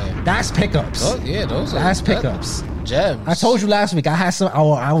mean? That's pickups. That's pickups. Gems. I told you last week I had some.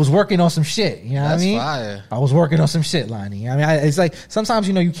 I was working on some shit. You know what I mean? Fire. I was working on some shit, Lonnie. I mean, it's like sometimes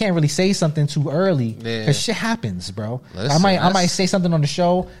you can't really say something too early because shit happens, bro. I might say something on the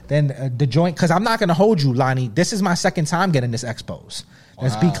show, then the joint because I'm not gonna hold you, Lonnie. This is my second time getting this expos.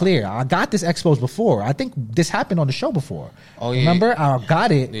 Let's be clear. I got this expos before. I think this happened on the show before. Oh yeah. Remember? I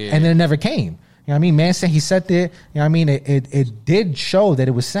got it and then it never came. You know what I mean? Man said he sent it. You know what I mean? It did show that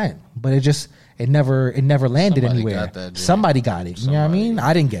it was sent, but it never landed anywhere. Somebody got it. You know what I mean?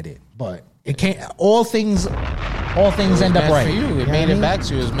 I didn't get it, but it can't. All things end up right. For you. It made it back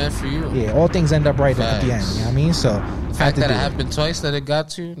to you. It was meant for you. Yeah, all things end up right at the end. You know what I mean? So the fact that it happened twice that it got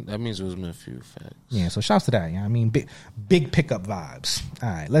to you, that means it was meant for you. Facts. Yeah. So shouts to that. You know what I mean? Big pickup vibes. All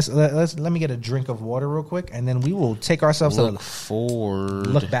right. Let me get a drink of water real quick, and then we will take ourselves forward.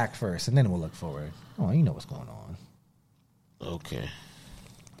 Look back first, and then we'll look forward. Oh, you know what's going on. Okay.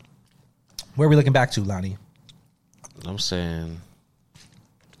 Where are we looking back to, Lonnie? I'm saying,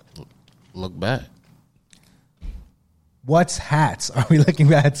 look back. What's hats are we looking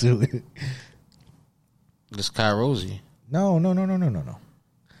back to? This Kai Rosie. No.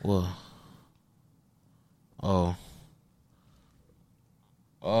 What?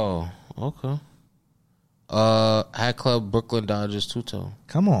 Oh, okay. Hat Club, Brooklyn Dodgers, two-tone.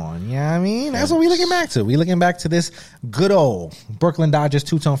 Come on, you know what I mean? That's what we looking back to. We looking back to this good old Brooklyn Dodgers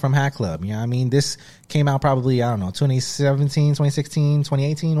two-tone from Hat Club. You know what I mean? This came out probably, I don't know, 2017, 2016,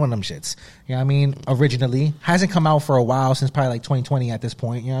 2018, one of them shits. You know what I mean? Originally. Hasn't come out for a while, since probably like 2020 at this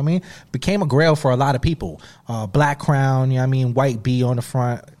point. You know what I mean? Became a grail for a lot of people. Black crown, you know what I mean? White B on the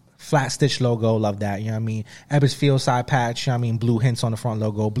front. Flat stitch logo, love that, you know what I mean? Ebbets Field side patch, you know what I mean? Blue hints on the front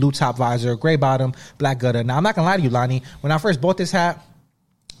logo, blue top visor, gray bottom, black gutter. Now, I'm not gonna lie to you, Lonnie. When I first bought this hat,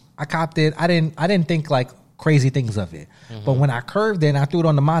 I copped it. I didn't think like crazy things of it. Mm-hmm. But when I curved it and I threw it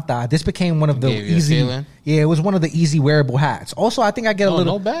on the mata, this became one of the easy. Yeah, it was one of the easy wearable hats. Also, I think I get a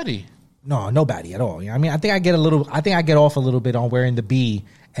little. No baddie. No baddie at all. You know what I mean? I think I get off a little bit on wearing the B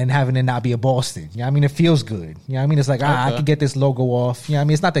and having it not be a Boston. You know what I mean? It feels good. You know what I mean? It's like, I can get this logo off. You know what I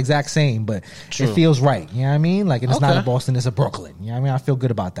mean? It's not the exact same, but True. It feels right. You know what I mean? Like, it's not a Boston, it's a Brooklyn. You know what I mean? I feel good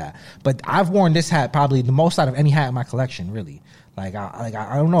about that. But I've worn this hat probably the most out of any hat in my collection, really. Like, I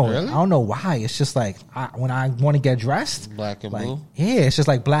don't know. Really? I don't know why. It's just like, when I want to get dressed. Black and blue? Yeah, it's just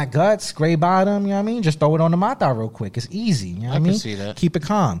like black guts, gray bottom, you know what I mean? Just throw it on the mata real quick. It's easy. You know what I mean? I can see that. Keep it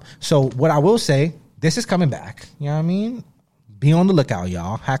calm. So, what I will say, this is coming back. You know what I mean? Be on the lookout,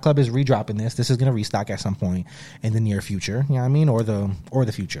 y'all. Hat Club is redropping this. This is going to restock at some point in the near future. You know what I mean? Or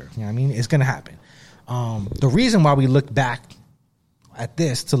the future. You know what I mean? It's going to happen. The reason why we look back at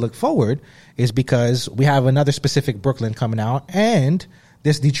this to look forward is because we have another specific Brooklyn coming out, and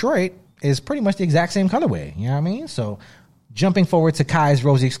this Detroit is pretty much the exact same colorway. You know what I mean? So jumping forward to Kai's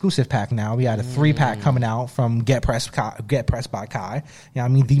Rosie exclusive pack now, we had a 3-pack coming out from Get Pressed by Kai. You know what I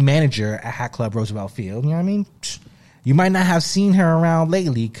mean? The manager at Hat Club Roosevelt Field. You know what I mean? You might not have seen her around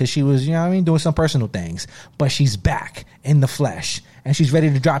lately because she was, you know what I mean, doing some personal things. But she's back in the flesh, and she's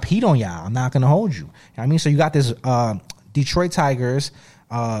ready to drop heat on y'all. I'm not going to hold you. You know what I mean? So you got this Detroit Tigers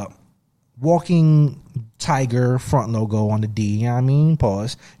walking tiger front logo on the D. You know what I mean?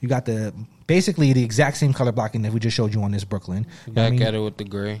 Pause. You got basically the exact same color blocking that we just showed you on this Brooklyn. Back at it with the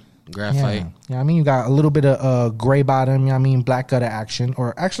gray. Graphite. Yeah. You know what I mean? You got a little bit of gray bottom, you know what I mean? Black gutter action.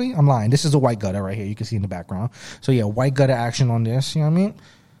 Or actually, I'm lying. This is a white gutter right here. You can see in the background. So yeah, white gutter action on this. You know what I mean?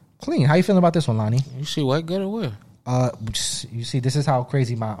 Clean. How you feeling about this one, Lonnie? You see white gutter where? You see, this is how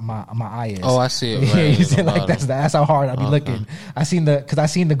crazy my eye is. Oh, I see it. Right. Yeah, you see, like that's how hard I be looking. I seen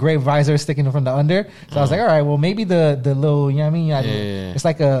the gray visor sticking from the under. So I was like, all right, well maybe the little, you know what I mean? It's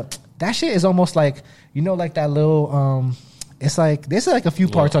like that shit is almost like, you know, like that little it's like there's like a few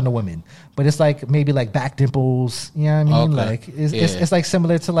parts on the women, but it's like maybe like back dimples, you know what I mean? Okay. Like it's like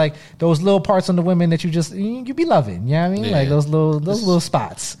similar to like those little parts on the women that you be loving, you know what I mean? Yeah. Like those little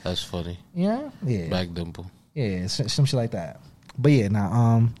spots. That's funny. Yeah. Back dimple. Yeah, some shit like that. But yeah,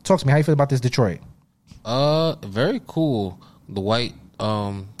 now talk to me. How you feel about this Detroit? Very cool. The white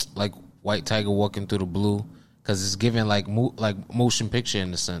like white tiger walking through the blue. Because it's giving like motion picture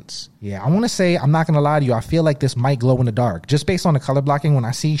in a sense. Yeah, I want to say, I'm not going to lie to you, I feel like this might glow in the dark. Just based on the color blocking, when I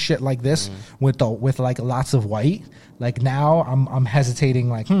see shit like this with like lots of white, like now I'm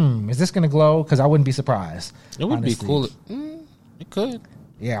hesitating like, is this going to glow? Because I wouldn't be surprised. It would be cool. It could.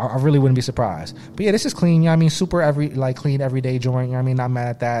 Yeah, I really wouldn't be surprised. But yeah, this is clean. You know what I mean? Super clean everyday joint. You know what I mean? Not mad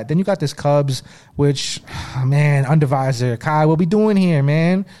at that. Then you got this Cubs, which, man, undervisor. Kai, what we doing here,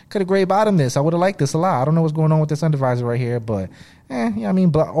 man? Could have gray bottomed this. I would have liked this a lot. I don't know what's going on with this undervisor right here, but, you know what I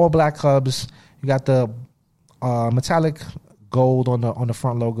mean? All black Cubs. You got the metallic gold on the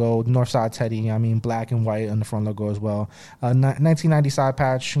front logo, Northside Teddy, you know what I mean, black and white on the front logo as well. 1990 side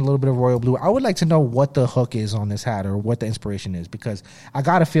patch, a little bit of royal blue. I would like to know what the hook is on this hat or what the inspiration is, because I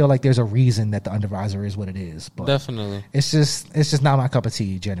gotta feel like there's a reason that the undervisor is what it is. But definitely, it's just not my cup of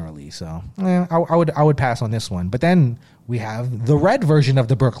tea generally. So I would pass on this one. But then we have the red version of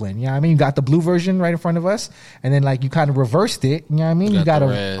the Brooklyn. You know what I mean? You got the blue version right in front of us, and then like you kind of reversed it. You know what I mean? You got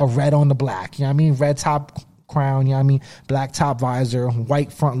a red on the black. You know what I mean? Red top crown, you know what I mean? Black top visor,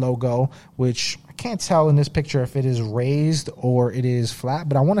 white front logo, which I can't tell in this picture if it is raised or it is flat,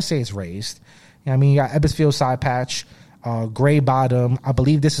 but I want to say it's raised. You know what I mean? You got Ebbets Field side patch, gray bottom. I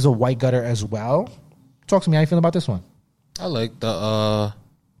believe this is a white gutter as well. Talk to me. How you feel about this one? I like that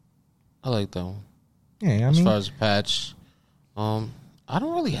one. Yeah, I as mean, far as the patch, I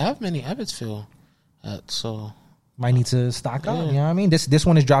don't really have many Ebbets Field hats, so might need to stock up. You know what I mean? This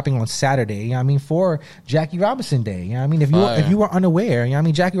one is dropping on Saturday, you know what I mean, for Jackie Robinson Day. You know what I mean? If you were unaware, you know what I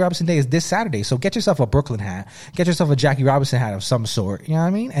mean, Jackie Robinson Day is this Saturday. So get yourself a Brooklyn hat. Get yourself a Jackie Robinson hat of some sort. You know what I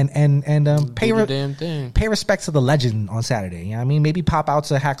mean? And pay respect to the legend on Saturday. You know what I mean? Maybe pop out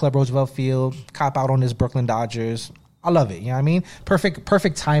to Hat Club Roosevelt Field, cop out on this Brooklyn Dodgers. I love it. You know what I mean?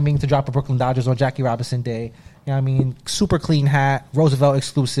 Perfect timing to drop a Brooklyn Dodgers on Jackie Robinson Day. You know what I mean? Super clean hat, Roosevelt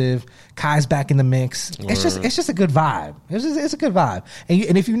exclusive. Kai's back in the mix. It's just a good vibe. It's a good vibe.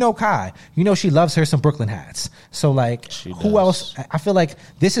 And if you know Kai, you know she loves her some Brooklyn hats. So like, who else? I feel like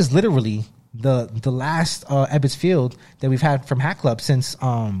this is literally the last Ebbets Field that we've had from Hat Club since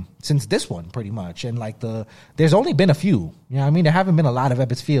this one, pretty much. And like there's only been a few. You know what I mean? There haven't been a lot of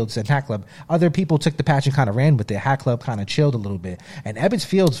Ebbets Fields at Hat Club. Other people took the patch and kind of ran with it. Hat Club kind of chilled a little bit. And Ebbets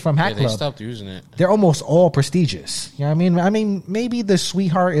Fields from Hat Club, they stopped using it. They're almost all prestigious. You know what I mean? Maybe the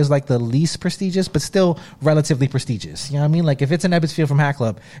Sweetheart is like the least prestigious, but still relatively prestigious. You know what I mean? Like if it's an Ebbets Field from Hat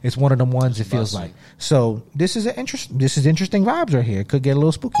Club, it's one of them ones it feels like. So this is interesting vibes right here. It could get a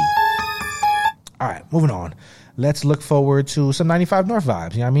little spooky. All right, moving on. Let's look forward to some 95 North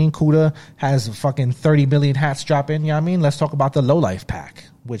vibes. You know what I mean? Kuda has fucking 30 million hats dropping. You know what I mean? Let's talk about the Low Life pack,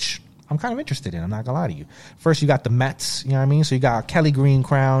 which I'm kind of interested in. I'm not going to lie to you. First, you got the Mets. You know what I mean? So you got Kelly Green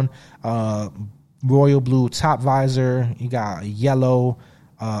crown, royal blue top visor. You got yellow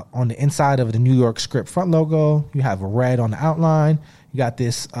on the inside of the New York script front logo. You have red on the outline. You got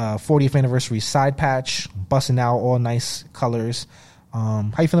this 40th anniversary side patch, busting out all nice colors.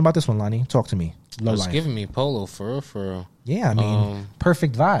 How you feeling about this one, Lonnie? Talk to me. Low Life. It's giving me polo for real. Yeah, I mean,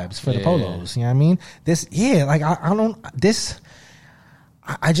 perfect vibes for the polos. You know what I mean?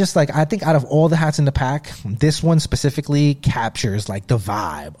 I think out of all the hats in the pack, this one specifically captures like the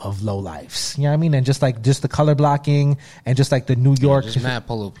vibe of Low Lifes. You know what I mean? And just the color blocking and just like the New York. Just mad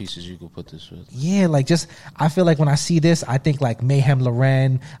polo pieces you could put this with. Yeah, I feel like when I see this, I think like Mayhem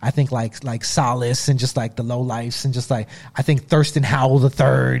Loren, I think like Solace and just like the Low Lifes and just like, I think Thurston Howell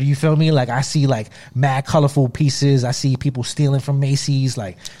III, you feel me? Like I see like mad colorful pieces. I see people stealing from Macy's.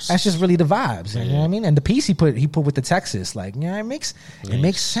 Like that's just really the vibes. You know what I mean? And the piece he put with the Texas, like, yeah, it makes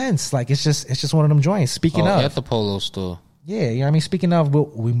sense. Like it's just one of them joints. Speaking of at the polo store. Yeah, you know what I mean? Speaking of,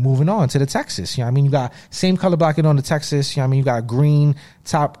 we're moving on to the Texas. You know what I mean? You got same color blocking on the Texas. You know what I mean? You got green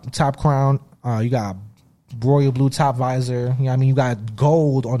top crown. You got royal blue top visor. You know what I mean? You got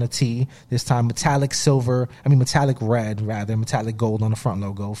gold on the T. This time metallic red rather. Metallic gold on the front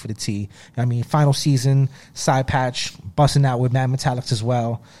logo for the T. You know what I mean? Final season side patch busting out with mad metallics as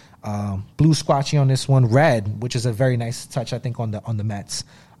well. Blue squatchy on this one, red, which is a very nice touch, I think, on the Mets.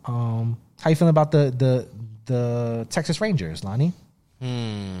 How you feeling about the Texas Rangers, Lonnie?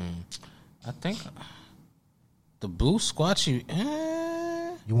 I think the blue squatchy.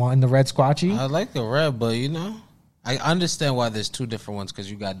 You want the red squatchy? I like the red, but I understand why there's two different ones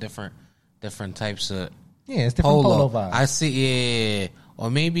because you got different types of it's different polo vibes. I see, or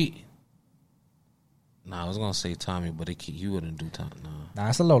maybe. Nah, I was gonna say Tommy, but you wouldn't do Tommy. Nah,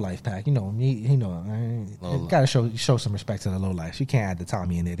 it's a Low Life pack. You gotta show some respect to the Low Life. You can't add the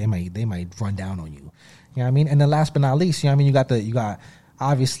Tommy in there. They might run down on you. You know what I mean? And then last but not least, you know what I mean? You got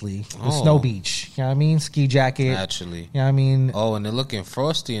obviously the Snow Beach. You know what I mean? Ski jacket. Naturally. You know what I mean? Oh, and they're looking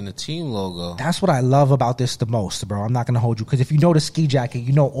frosty in the team logo. That's what I love about this the most, bro. I'm not gonna hold you because if you know the ski jacket,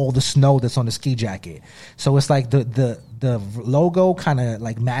 you know all the snow that's on the ski jacket. So it's like the logo kind of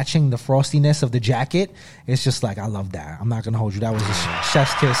like matching the frostiness of the jacket. It's just like I love that. I'm not gonna hold you. That was a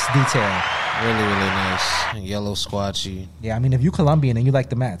chef's kiss detail. Really, really nice. And yellow squatchy. Yeah, I mean, if you Colombian and you like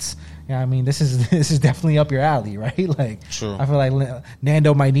the Mets, you know what I mean, this is definitely up your alley, right? Like, true. I feel like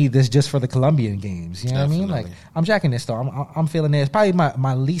Nando might need this just for the Colombian games. You know what I mean? Like, I'm jacking this though. I'm feeling it. It's probably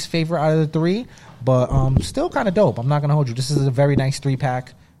my least favorite out of the three, but still kind of dope. I'm not gonna hold you. This is a very nice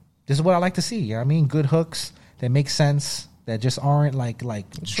 3-pack. This is what I like to see. You know what I mean? Good hooks that make sense. That just aren't like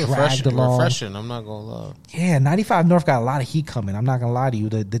dragged along. Refreshing, I'm not gonna lie. Yeah, 95 North got a lot of heat coming. I'm not gonna lie to you.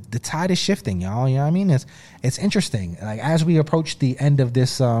 The tide is shifting, y'all. You know what I mean? It's interesting. Like as we approach the end of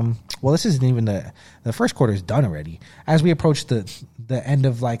this, this isn't even the first quarter is done already. As we approach the end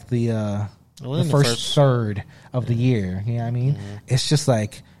of like the first third of the year, you know what I mean? Mm-hmm. It's just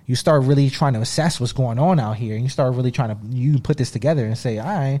like you start really trying to assess what's going on out here, and you start really trying to put this together and say, all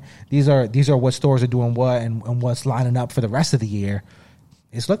right, these are what stores are doing what and what's lining up for the rest of the year.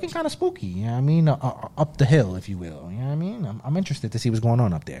 It's looking kind of spooky, you know what I mean? Up the hill, if you will. You know what I mean? I'm interested to see what's going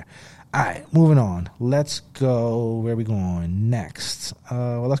on up there. All right, moving on. Let's go. Where are we going next?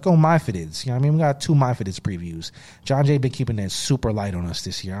 Let's go My Fitteds. You know what I mean? We got 2 My Fitteds previews. John Jay been keeping it super light on us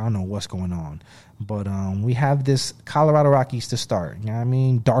this year. I don't know what's going on. But we have this Colorado Rockies to start. You know what I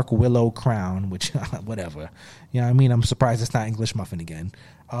mean? Dark Willow Crown, which, whatever. You know what I mean? I'm surprised it's not English Muffin again.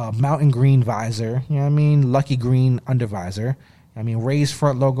 Mountain Green Visor. You know what I mean? Lucky Green Undervisor. I mean, Ray's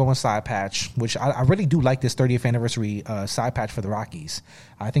front logo and side patch, which I really do like this 30th anniversary side patch for the Rockies.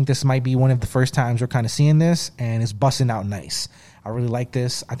 I think this might be one of the first times we're kind of seeing this, and it's busting out nice. I really like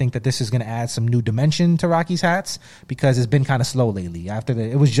this. I think that this is going to add some new dimension to Rockies hats because it's been kind of slow lately.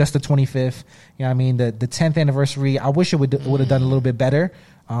 It was just the 25th. You know what I mean? The 10th anniversary, I wish it would have done a little bit better.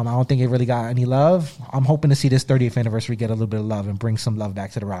 I don't think it really got any love. I'm hoping to see this 30th anniversary get a little bit of love and bring some love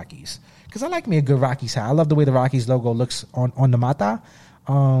back to the Rockies. Because I like me a good Rockies hat. I love the way the Rockies logo looks on the mata.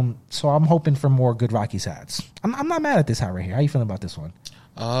 So I'm hoping for more good Rockies hats. I'm not mad at this hat right here. How you feeling about this one?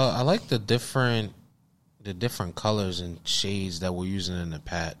 I like the different colors and shades that we're using in the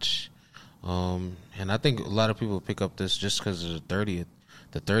patch. And I think a lot of people pick up this just because of the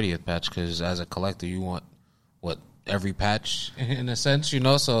 30th patch, because as a collector, you want every patch in a sense, you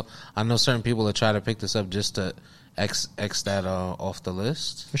know. So I know certain people that try to pick this up just to X that off the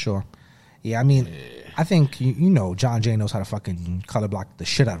list. For sure. Yeah, I mean, I think, you know, John Jay knows how to fucking color block the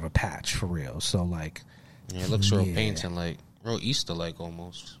shit out of a patch, for real. So, like... Yeah, it looks real painting, like, real Easter-like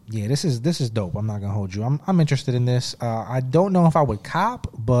almost. Yeah, this is dope. I'm not going to hold you. I'm interested in this. I don't know if I would cop,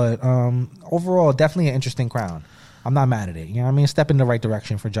 but overall, definitely an interesting crown. I'm not mad at it. You know what I mean? Step in the right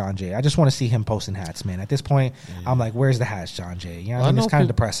direction for John Jay. I just want to see him posting hats, man. At this point, I'm like, where's the hats, John Jay? You know what I mean? It's kind of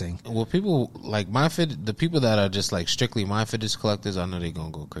depressing. Well, people like the people that are just like strictly My Fitteds collectors, I know they're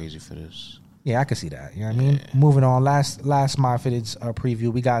going to go crazy for this. Yeah, I can see that. You know what I mean? Moving on. Last My Fitteds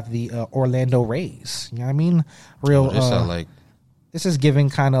preview, we got the Orlando Rays. You know what I mean? This is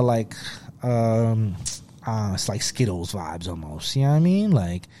giving kind of like, it's like Skittles vibes almost. You know what I mean?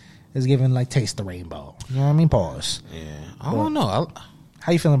 Like, it's giving like Taste the Rainbow. You know what I mean? Pause. Yeah. I don't know.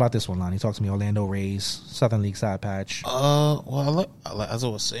 How you feeling about this one, Lonnie? Talk to me. Orlando Rays, Southern League side patch. Well, as I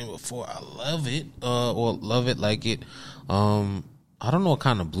was saying before, I love it. Love it, like it. I don't know what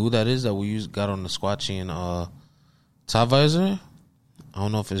kind of blue that is that we got on the Squatchy and top visor. I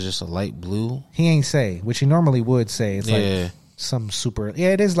don't know if it's just a light blue. He ain't say, which he normally would say. It's like some super.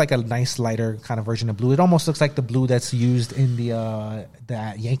 Yeah, it is like a nice lighter kind of version of blue. It almost looks like the blue that's used in the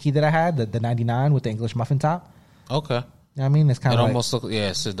that Yankee that I had, the 99 with the English muffin top. Okay. You know what I mean? It's kind of almost look.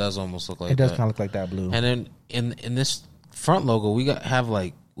 Yes, it does almost look like that. It does kind of look like that blue. And then in this front logo, we have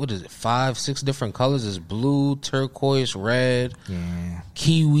like, what is it, 5-6 different colors? It's blue, turquoise, red,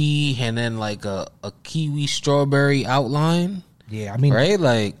 kiwi, and then like a kiwi strawberry outline. Yeah, I mean, right?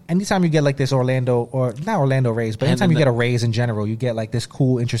 Like, anytime you get like this Orlando, or not Orlando Rays, but anytime you get a Rays in general, you get like this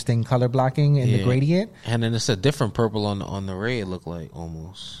cool, interesting color blocking in the gradient. And then it's a different purple on the Ray, it looked like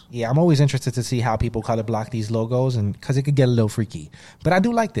almost. Yeah, I'm always interested to see how people color block these logos, and because it could get a little freaky. But I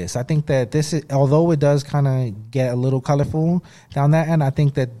do like this. I think that this is, although it does kind of get a little colorful down that end, I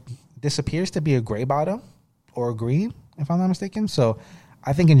think that this appears to be a gray bottom or a green, if I'm not mistaken. So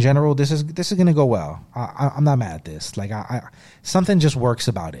I think in general, this is going to go well. I'm not mad at this. Like, something just works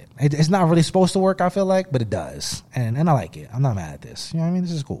about it. It's not really supposed to work, I feel like, but it does, and I like it. I'm not mad at this. You know what I mean?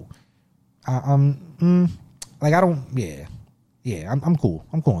 This is cool. I'm cool.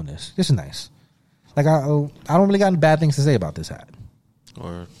 I'm cool on this. This is nice. Like, I don't really got any bad things to say about this hat.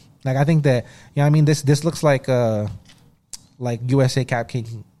 Or like, I think that, you know what I mean, this looks like USA Cap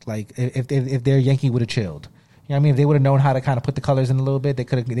King. Like, if their Yankee would have chilled. You know what I mean? If they would have known how to kind of put the colors in a little bit, they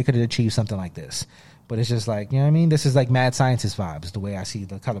could have achieved something like this. But it's just like, you know what I mean? This is like mad scientist vibes, the way I see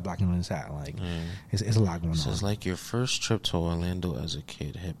the color blocking on this hat. Like, it's a lot going on. It's like your first trip to Orlando as a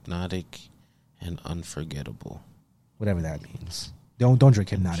kid, hypnotic and unforgettable. Whatever that means. Don't drink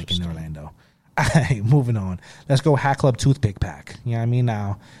hypnotic in Orlando. All right, moving on. Let's go Hat Club Toothpick Pack. You know what I mean?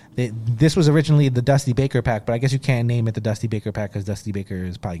 Now, this was originally the Dusty Baker Pack, but I guess you can't name it the Dusty Baker Pack because Dusty Baker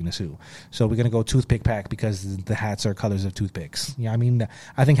is probably going to sue. So we're going to go Toothpick Pack because the hats are colors of toothpicks. You know what I mean?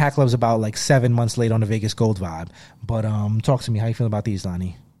 I think Hat Club's about like 7 months late on the Vegas Gold vibe. But talk to me. How you feel about these,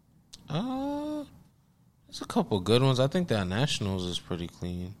 Lonnie? There's a couple good ones. I think that Nationals is pretty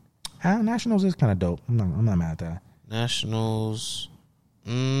clean. Nationals is kind of dope. I'm not mad at that. Nationals...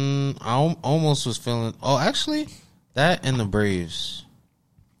 I almost was feeling. Oh, actually, that and the Braves.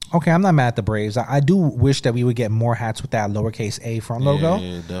 Okay, I'm not mad at the Braves. I do wish that we would get more hats with that lowercase a front logo.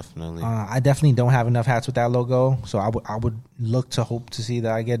 Yeah, definitely. I definitely don't have enough hats with that logo, so I would look to hope to see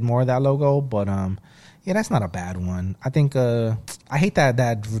that I get more of that logo. But yeah, that's not a bad one. I think I hate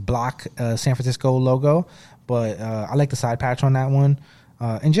that block San Francisco logo, but I like the side patch on that one.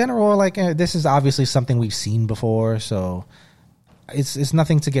 In general, like this is obviously something we've seen before, so. It's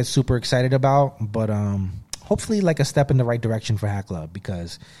nothing to get super excited about, but hopefully like a step in the right direction for Hat Club,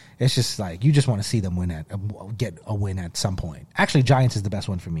 because it's just like you just want to see them get a win at some point. Actually, Giants is the best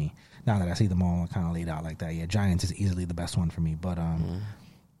one for me. Now that I see them all kind of laid out like that, yeah, Giants is easily the best one for me. But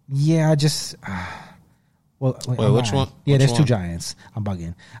yeah, I just Well, wait, which one? Yeah, there's two Giants. I'm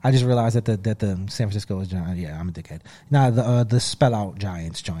bugging. I just realized that the San Francisco is Giant. Yeah, I'm a dickhead. Nah, the spell out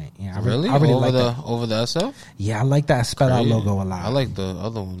Giants joint. Yeah, I really over like the that. Over the SF. Yeah, I like that spell out logo a lot. I like the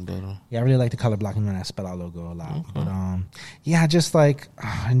other one better. Yeah, I really like the color blocking on that spell out logo a lot. Okay. But yeah, just like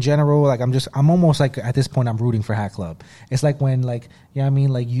in general, like I'm almost like at this point I'm rooting for Hat Club. It's like when like I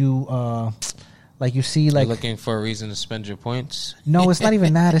mean like you like you see like you're looking for a reason to spend your points. No, it's not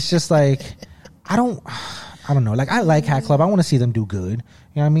even that. It's just like I don't know. Like I like Hat Club. I want to see them do good.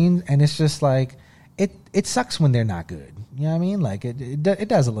 You know what I mean? And it's just like it sucks when they're not good. You know what I mean? Like it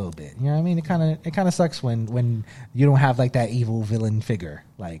does a little bit. You know what I mean? It kind of sucks when you don't have like that evil villain figure.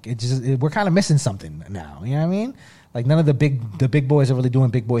 Like we're kind of missing something now. You know what I mean? Like none of the big boys are really doing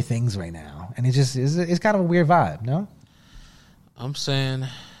big boy things right now, and it's kind of a weird vibe. No, I'm saying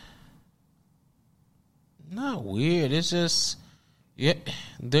not weird. It's just. Yeah,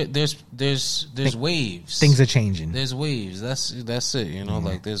 there's waves. Things are changing. There's waves. That's it. You know,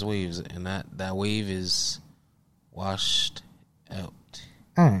 like there's waves, and that wave is washed out.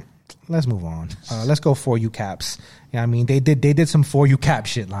 All right, let's move on. Let's go for you caps. Yeah, I mean they did some for you cap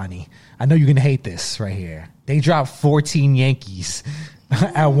shit, Lonnie. I know you're gonna hate this right here. They dropped 14 Yankees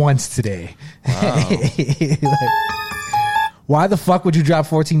at once today. Wow. Why the fuck would you drop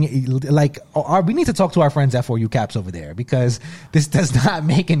 14? Like, we need to talk to our friends at 4U Caps over there because this does not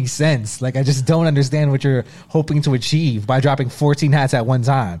make any sense. Like, I just don't understand what you're hoping to achieve by dropping 14 hats at one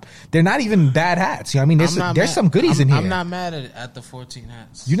time. They're not even bad hats. You know what I mean? There's some goodies in here. I'm not mad at the 14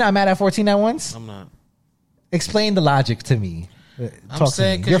 hats. You're not mad at 14 at once? I'm not. Explain the logic to me. Talk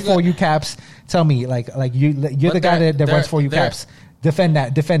to me. You're 4U Caps. Tell me, like you're the guy that runs 4U Caps. Defend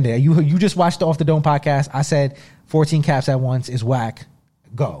it. You just watched the Off the Dome podcast. I said 14 caps at once is whack.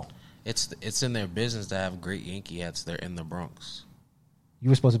 Go. It's in their business to have great Yankee hats. They're in the Bronx.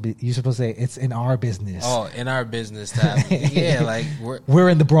 You're supposed to say it's in our business. Oh, in our business to have, yeah, like we're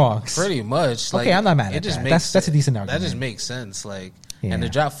in the Bronx. Pretty much. Like, okay, I'm not mad at that. That's a decent argument. That just makes sense. Like, and the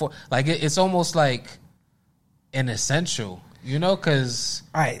drop 4, like it's almost like an essential. You know, because...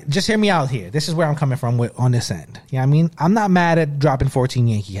 All right, just hear me out here. This is where I'm coming from on this end. You know what I mean? I'm not mad at dropping 14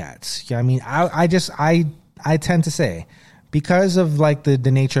 Yankee hats. You know what I mean? I tend to say, because of like the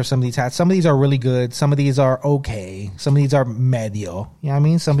nature of some of these hats, some of these are really good. Some of these are okay. Some of these are medio. You know what I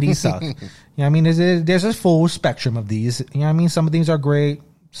mean? Some of these suck. You know what I mean? There's a full spectrum of these. You know what I mean? Some of these are great.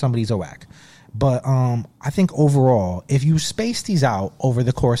 Some of these are whack. But I think overall, if you space these out over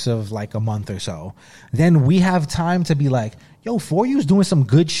the course of like a month or so, then we have time to be like, yo, 4U's doing some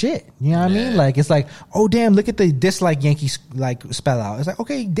good shit. You know what I mean? Like, it's like, oh, damn, look at the dislike Yankees like spell out. It's like,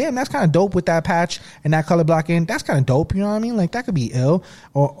 okay, damn, that's kind of dope with that patch and that color blocking. That's kind of dope. You know what I mean? Like, that could be ill.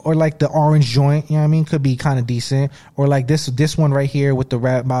 Or like the orange joint, you know what I mean? Could be kind of decent. Or like this one right here with the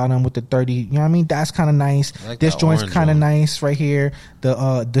red bottom with the 30, you know what I mean? That's kind of nice. Like this joint's kind of nice right here.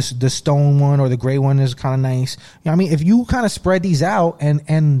 The stone one or the gray one is kind of nice. You know what I mean? If you kind of spread these out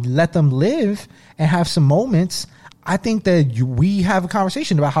and let them live and have some moments, I think that we have a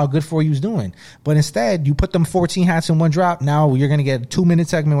conversation about how good 4U's doing. But instead, you put them 14 hats in one drop. Now you're going to get a 2-minute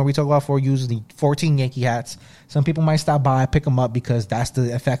segment where we talk about 4U's, the 14 Yankee hats. Some people might stop by, pick them up because that's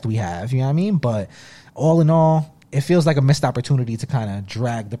the effect we have. You know what I mean? But all in all, it feels like a missed opportunity to kind of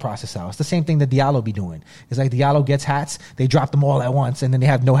drag the process out. It's the same thing that Diallo be doing. It's like Diallo gets hats, they drop them all at once, and then they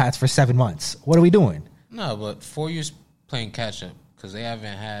have no hats for 7 months. What are we doing? No, but 4U's playing catch up because they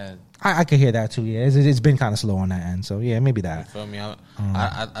haven't had... I could hear that too. Yeah, it's been kind of slow on that end. So yeah, maybe that. You feel me?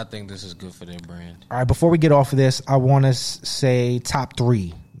 I think this is good for their brand. All right, before we get off of this, I want to say top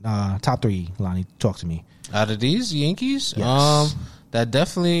three. Lonnie, talk to me. Out of these Yankees, yes. That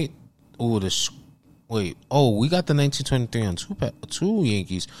definitely. We got the 1923 on two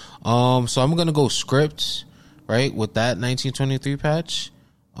Yankees. So I'm gonna go script, right, with that 1923 patch.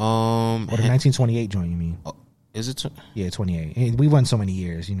 Or the 1928 joint, you mean? Is it? Yeah, 28. We won so many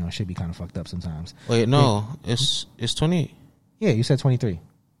years, you know, it should be kind of fucked up sometimes. Wait, no, it's 28. Yeah, you said 23.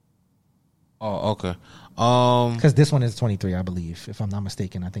 Oh, okay. Because this one is 23, I believe. If I'm not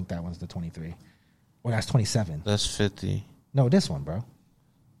mistaken, I think that one's the 23. Or that's 27. That's 50. No, this one, bro.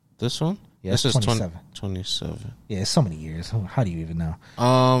 This one? Yeah, this is 27. 27. Yeah, it's so many years. How do you even know?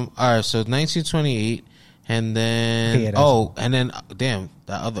 All right, so 1928, and then damn,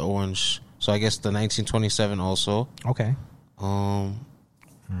 that other orange. So I guess the 1927 also. Okay. All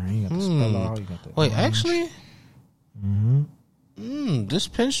right, you got the spell out. You got the wait, orange. Actually. This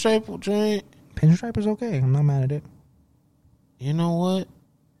pinstripe joint. Pinstripe is okay. I'm not mad at it. You know what?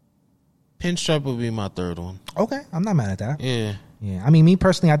 Pinstripe would be my third one. Okay, I'm not mad at that. Yeah. Yeah, I mean, me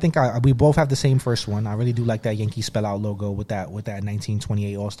personally, I think we both have the same first one. I really do like that Yankee spell out logo with that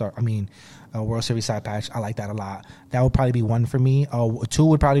 1928 All-Star. I mean, World Series side patch. I like that a lot. That would probably be one for me. Two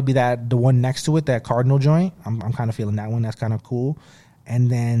would probably be the one next to it, that Cardinal joint. I'm kind of feeling that one. That's kind of cool. And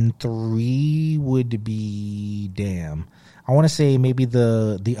then 3 would be I want to say maybe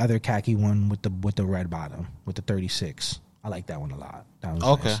the other khaki one with the red bottom with the 36. I like that one a lot. That was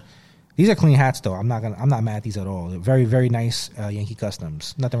okay. Nice. These are clean hats, though. I'm not mad at these at all. They're very, very nice Yankee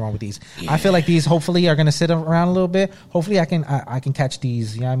customs. Nothing wrong with these. Yeah. I feel like these hopefully are gonna sit around a little bit. Hopefully, I can catch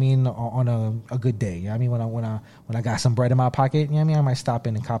these. You know what I mean, on a good day. You know what I mean, when I got some bread in my pocket. You know what I mean, I might stop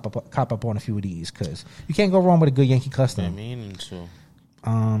in and cop up on a few of these because you can't go wrong with a good Yankee custom. I mean, so.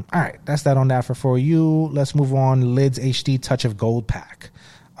 All right, that's that on that for you. Let's move on. Lids HD Touch of Gold pack.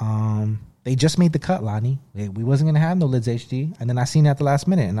 They just made the cut, Lonnie. We wasn't going to have no Lids HD. And then I seen it at the last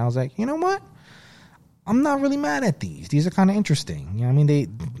minute. And I was like, you know what? I'm not really mad at these. These are kind of interesting. You know what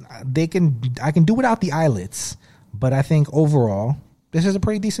I mean? I can do without the eyelets. But I think overall, this is a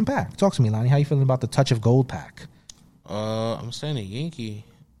pretty decent pack. Talk to me, Lonnie. How you feeling about the Touch of Gold pack? I'm saying a Yankee.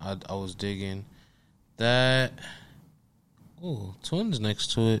 I was digging that. Oh, Twins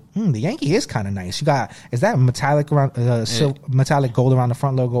next to it. The Yankee is kind of nice. Is that metallic around metallic gold around the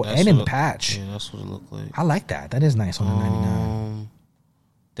front logo and in the patch? Yeah, that's what it looked like. I like that. That is nice on the 99.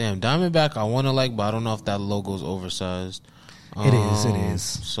 Damn, Diamondback I want to like, but I don't know if that logo is oversized. It is.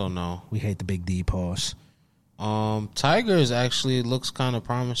 So no. We hate the big D pause. Tigers actually looks kind of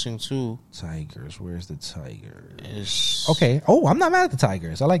promising too. Tigers, where's the Tigers? Okay. Oh, I'm not mad at the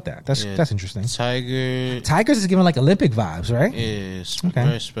Tigers. I like that. That's interesting. Tigers is giving like Olympic vibes, right? It's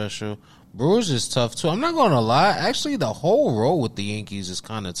very special. Brewers is tough too. I'm not gonna lie. Actually, the whole row with the Yankees is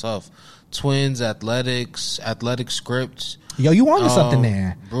kind of tough. Twins, Athletic Scripts. Yo, you wanted something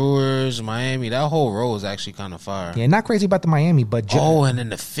there. Brewers, Miami, that whole row is actually kind of fire. Yeah, not crazy about the Miami, but... and then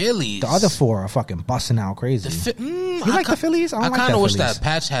the Phillies. The other 4 are fucking busting out crazy. You like the Phillies? I kind of wish that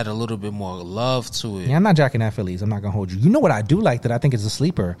patch had a little bit more love to it. Yeah, I'm not jacking that Phillies. I'm not going to hold you. You know what I do like that I think is a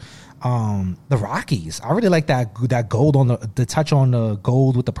sleeper? The Rockies. I really like that gold on the touch on the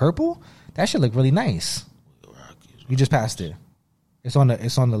gold with the purple. That should look really nice. Rockies. You just passed it. It's on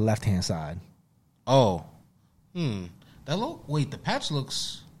the left-hand side. Oh. The patch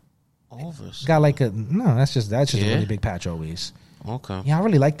looks over. Got like that's just a really big patch always. Okay. Yeah, I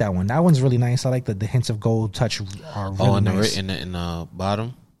really like that one. That one's really nice. I like the hints of gold touch are really nice. in the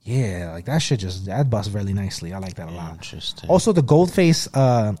bottom. Yeah, like that busts really nicely. I like that a lot. Interesting. Also, the gold face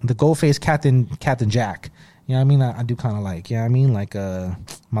Captain Jack. You know what I mean? I do kind of like. You know what I mean? Like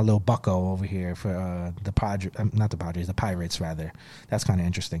my little bucko over here for the Pirates rather. That's kind of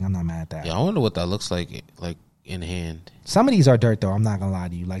interesting. I'm not mad at that. Yeah, I wonder what that looks like in hand. Some of these are dirt though. I'm not gonna lie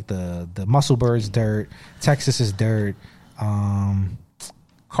to you. Like the Muscle Birds dirt. Texas is dirt.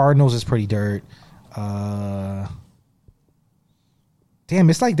 Cardinals is pretty dirt. Damn,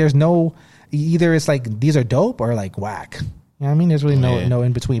 it's like there's no either. It's like these are dope or like whack. You know what I mean? There's really no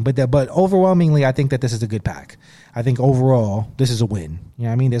in between. But overwhelmingly, I think that this is a good pack. I think overall, this is a win. You know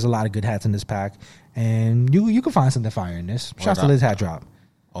what I mean? There's a lot of good hats in this pack. And you can find something fire in this. Shouts to Liz Hat Drop.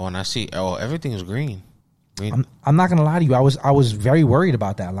 Oh, and I see. Oh, everything is green. I'm not gonna lie to you. I was very worried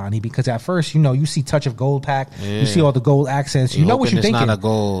about that, Lonnie, because at first, you see Touch of Gold pack, you see all the gold accents, you know what you're thinking. Not a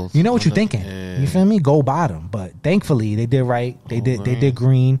gold. You know what you're thinking. You feel me? Gold bottom, but thankfully they did right. They did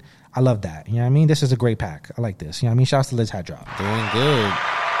green. I love that. You know what I mean? This is a great pack. I like this. You know what I mean? Shouts to Liz Hat Drop. Doing good.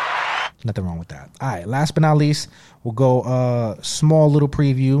 Nothing wrong with that. All right. Last but not least, we'll go small little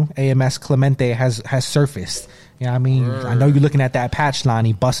preview. AMS Clemente has surfaced. You know what I mean? I know you're looking at that patch,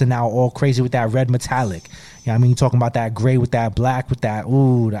 Lonnie, busting out all crazy with that red metallic. You know what I mean? You're talking about that gray with that black with that,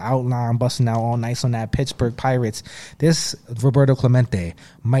 the outline busting out all nice on that Pittsburgh Pirates. This Roberto Clemente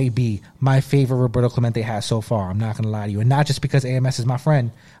might be my favorite Roberto Clemente has so far. I'm not going to lie to you. And not just because AMS is my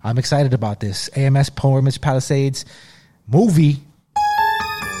friend. I'm excited about this. AMS Poor Mitch Palisades movie.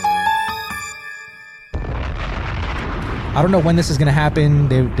 I don't know when this is going to happen.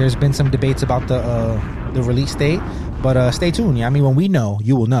 There's been some debates about the release date, but stay tuned. Yeah, I mean, when we know,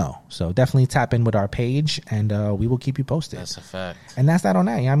 you will know. So definitely tap in with our page, and we will keep you posted. That's a fact. And that's that on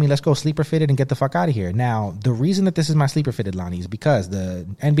that. Yeah, I mean, let's go sleeper fitted and get the fuck out of here. Now, the reason that this is my sleeper fitted, Lonnie, is because the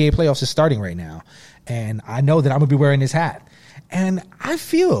NBA playoffs is starting right now, and I know that I'm gonna be wearing this hat, and I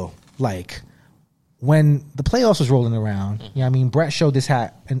feel like when the playoffs was rolling around, I mean, Brett showed this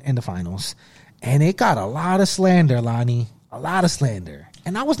hat in the finals. And it got a lot of slander, Lonnie. A lot of slander.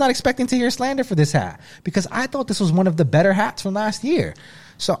 And I was not expecting to hear slander for this hat because I thought this was one of the better hats from last year.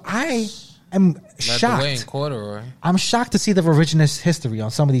 So I am shocked. The way in corduroy. I'm shocked to see the revisionist history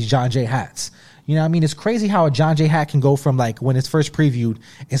on some of these John Jay hats. You know what I mean? It's crazy how a John J. Hack can go from like when it's first previewed,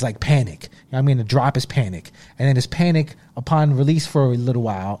 it's like panic. You know what I mean? The drop is panic. And then it's panic upon release for a little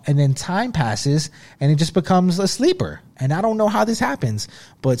while. And then time passes and it just becomes a sleeper. And I don't know how this happens,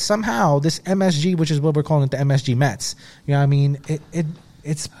 but somehow this MSG, which is what we're calling it, the MSG Mets, you know what I mean?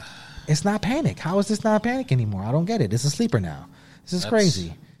 It's not panic. How is this not panic anymore? I don't get it. It's a sleeper now. This is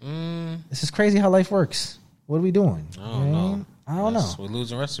crazy. This is crazy how life works. What are we doing? I don't know. I don't know. We're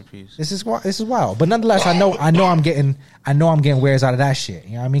losing recipes. This is wild. But nonetheless, I know I'm getting wares out of that shit.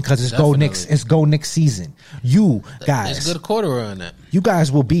 You know what I mean? Because it's Go Knicks. It's Go Knicks season. You guys, it's a good quarter on that. You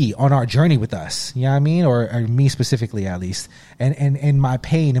guys will be on our journey with us. You know what I mean? Or me specifically, at least. And my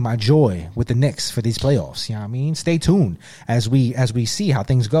pain and my joy with the Knicks for these playoffs. You know what I mean? Stay tuned as we see how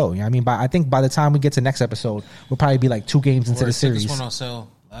things go. You know what I mean? I think by the time we get to next episode, we'll probably be like 2 games into the series. This one on sale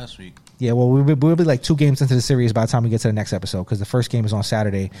last week. Yeah, well, we'll be like 2 games into the series by the time we get to the next episode, because the first game is on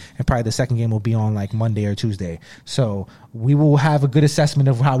Saturday and probably the second game will be on like Monday or Tuesday. So we will have a good assessment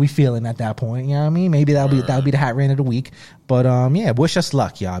of how we feeling at that point. You know what I mean? Maybe that'll be the Hat Rant of the week. But yeah, wish us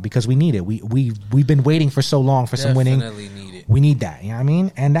luck, y'all, because we need it. We've been waiting for so long for some winning. Definitely need it. We need that. You know what I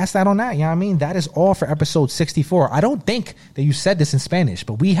mean? And that's that on that. You know what I mean? That is all for episode 64. I don't think that you said this in Spanish,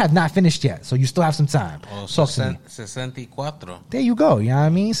 but we have not finished yet, so you still have some time. Talk to me. 64. There you go. You know what I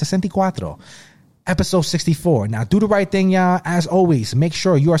mean? 64. Episode 64. Now, do the right thing, y'all. As always, make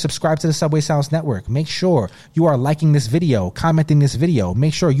sure you are subscribed to the Subway Sounds Network. Make sure you are liking this video, commenting this video.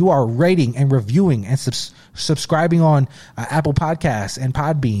 Make sure you are rating and reviewing and subscribing on Apple Podcasts and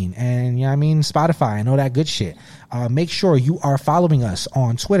Podbean and, you know what I mean, Spotify and all that good shit. Make sure you are following us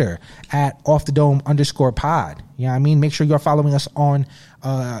on Twitter at @offthedome_pod. You know what I mean? Make sure you are following us on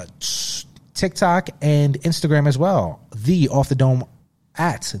TikTok and Instagram as well. The Off the Dome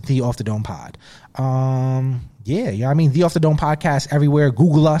at the Off the Dome Pod. Yeah, you know what I mean? The Off the Dome Podcast everywhere.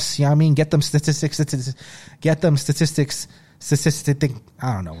 Google us, you know what I mean? Get them statistics. I don't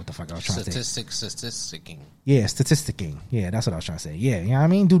know what the fuck I was trying to say. Statisticking. Yeah, statisticking. Yeah, that's what I was trying to say. Yeah, you know what I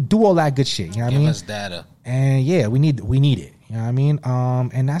mean? Do all that good shit, you know what I mean? Give us data. And yeah, we need it. You know what I mean?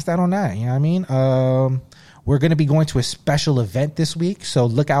 And that's that on that, you know what I mean? We're going to be going to a special event this week, so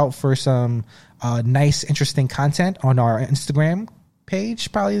look out for some nice, interesting content on our Instagram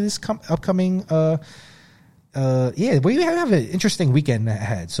page, probably this upcoming we have an interesting weekend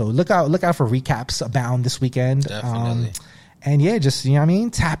ahead, so look out for recaps abound this weekend. Definitely. And yeah, just, you know what I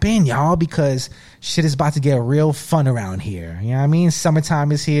mean, tap in, y'all, because shit is about to get real fun around here. You know what I mean?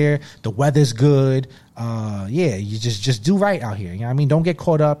 Summertime is here, the weather's good. Yeah, you just do right out here. You know what I mean? Don't get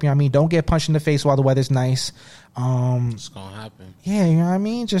caught up, you know what I mean? Don't get punched in the face while the weather's nice. It's gonna happen. Yeah, you know what I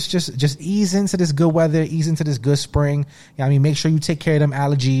mean? Just ease into this good weather, ease into this good spring. You know what I mean? Make sure you take care of them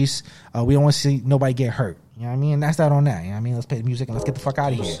allergies. We don't want to see nobody get hurt. You know what I mean? And that's that on that. You know what I mean? Let's play the music and let's get the fuck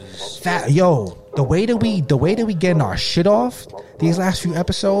out of here. The way that we getting our shit off these last few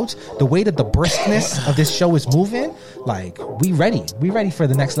episodes, the way that the briskness of this show is moving, like, we ready. We ready for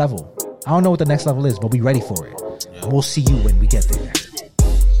the next level. I don't know what the next level is, but we ready for it. Yep. We'll see you when we get there.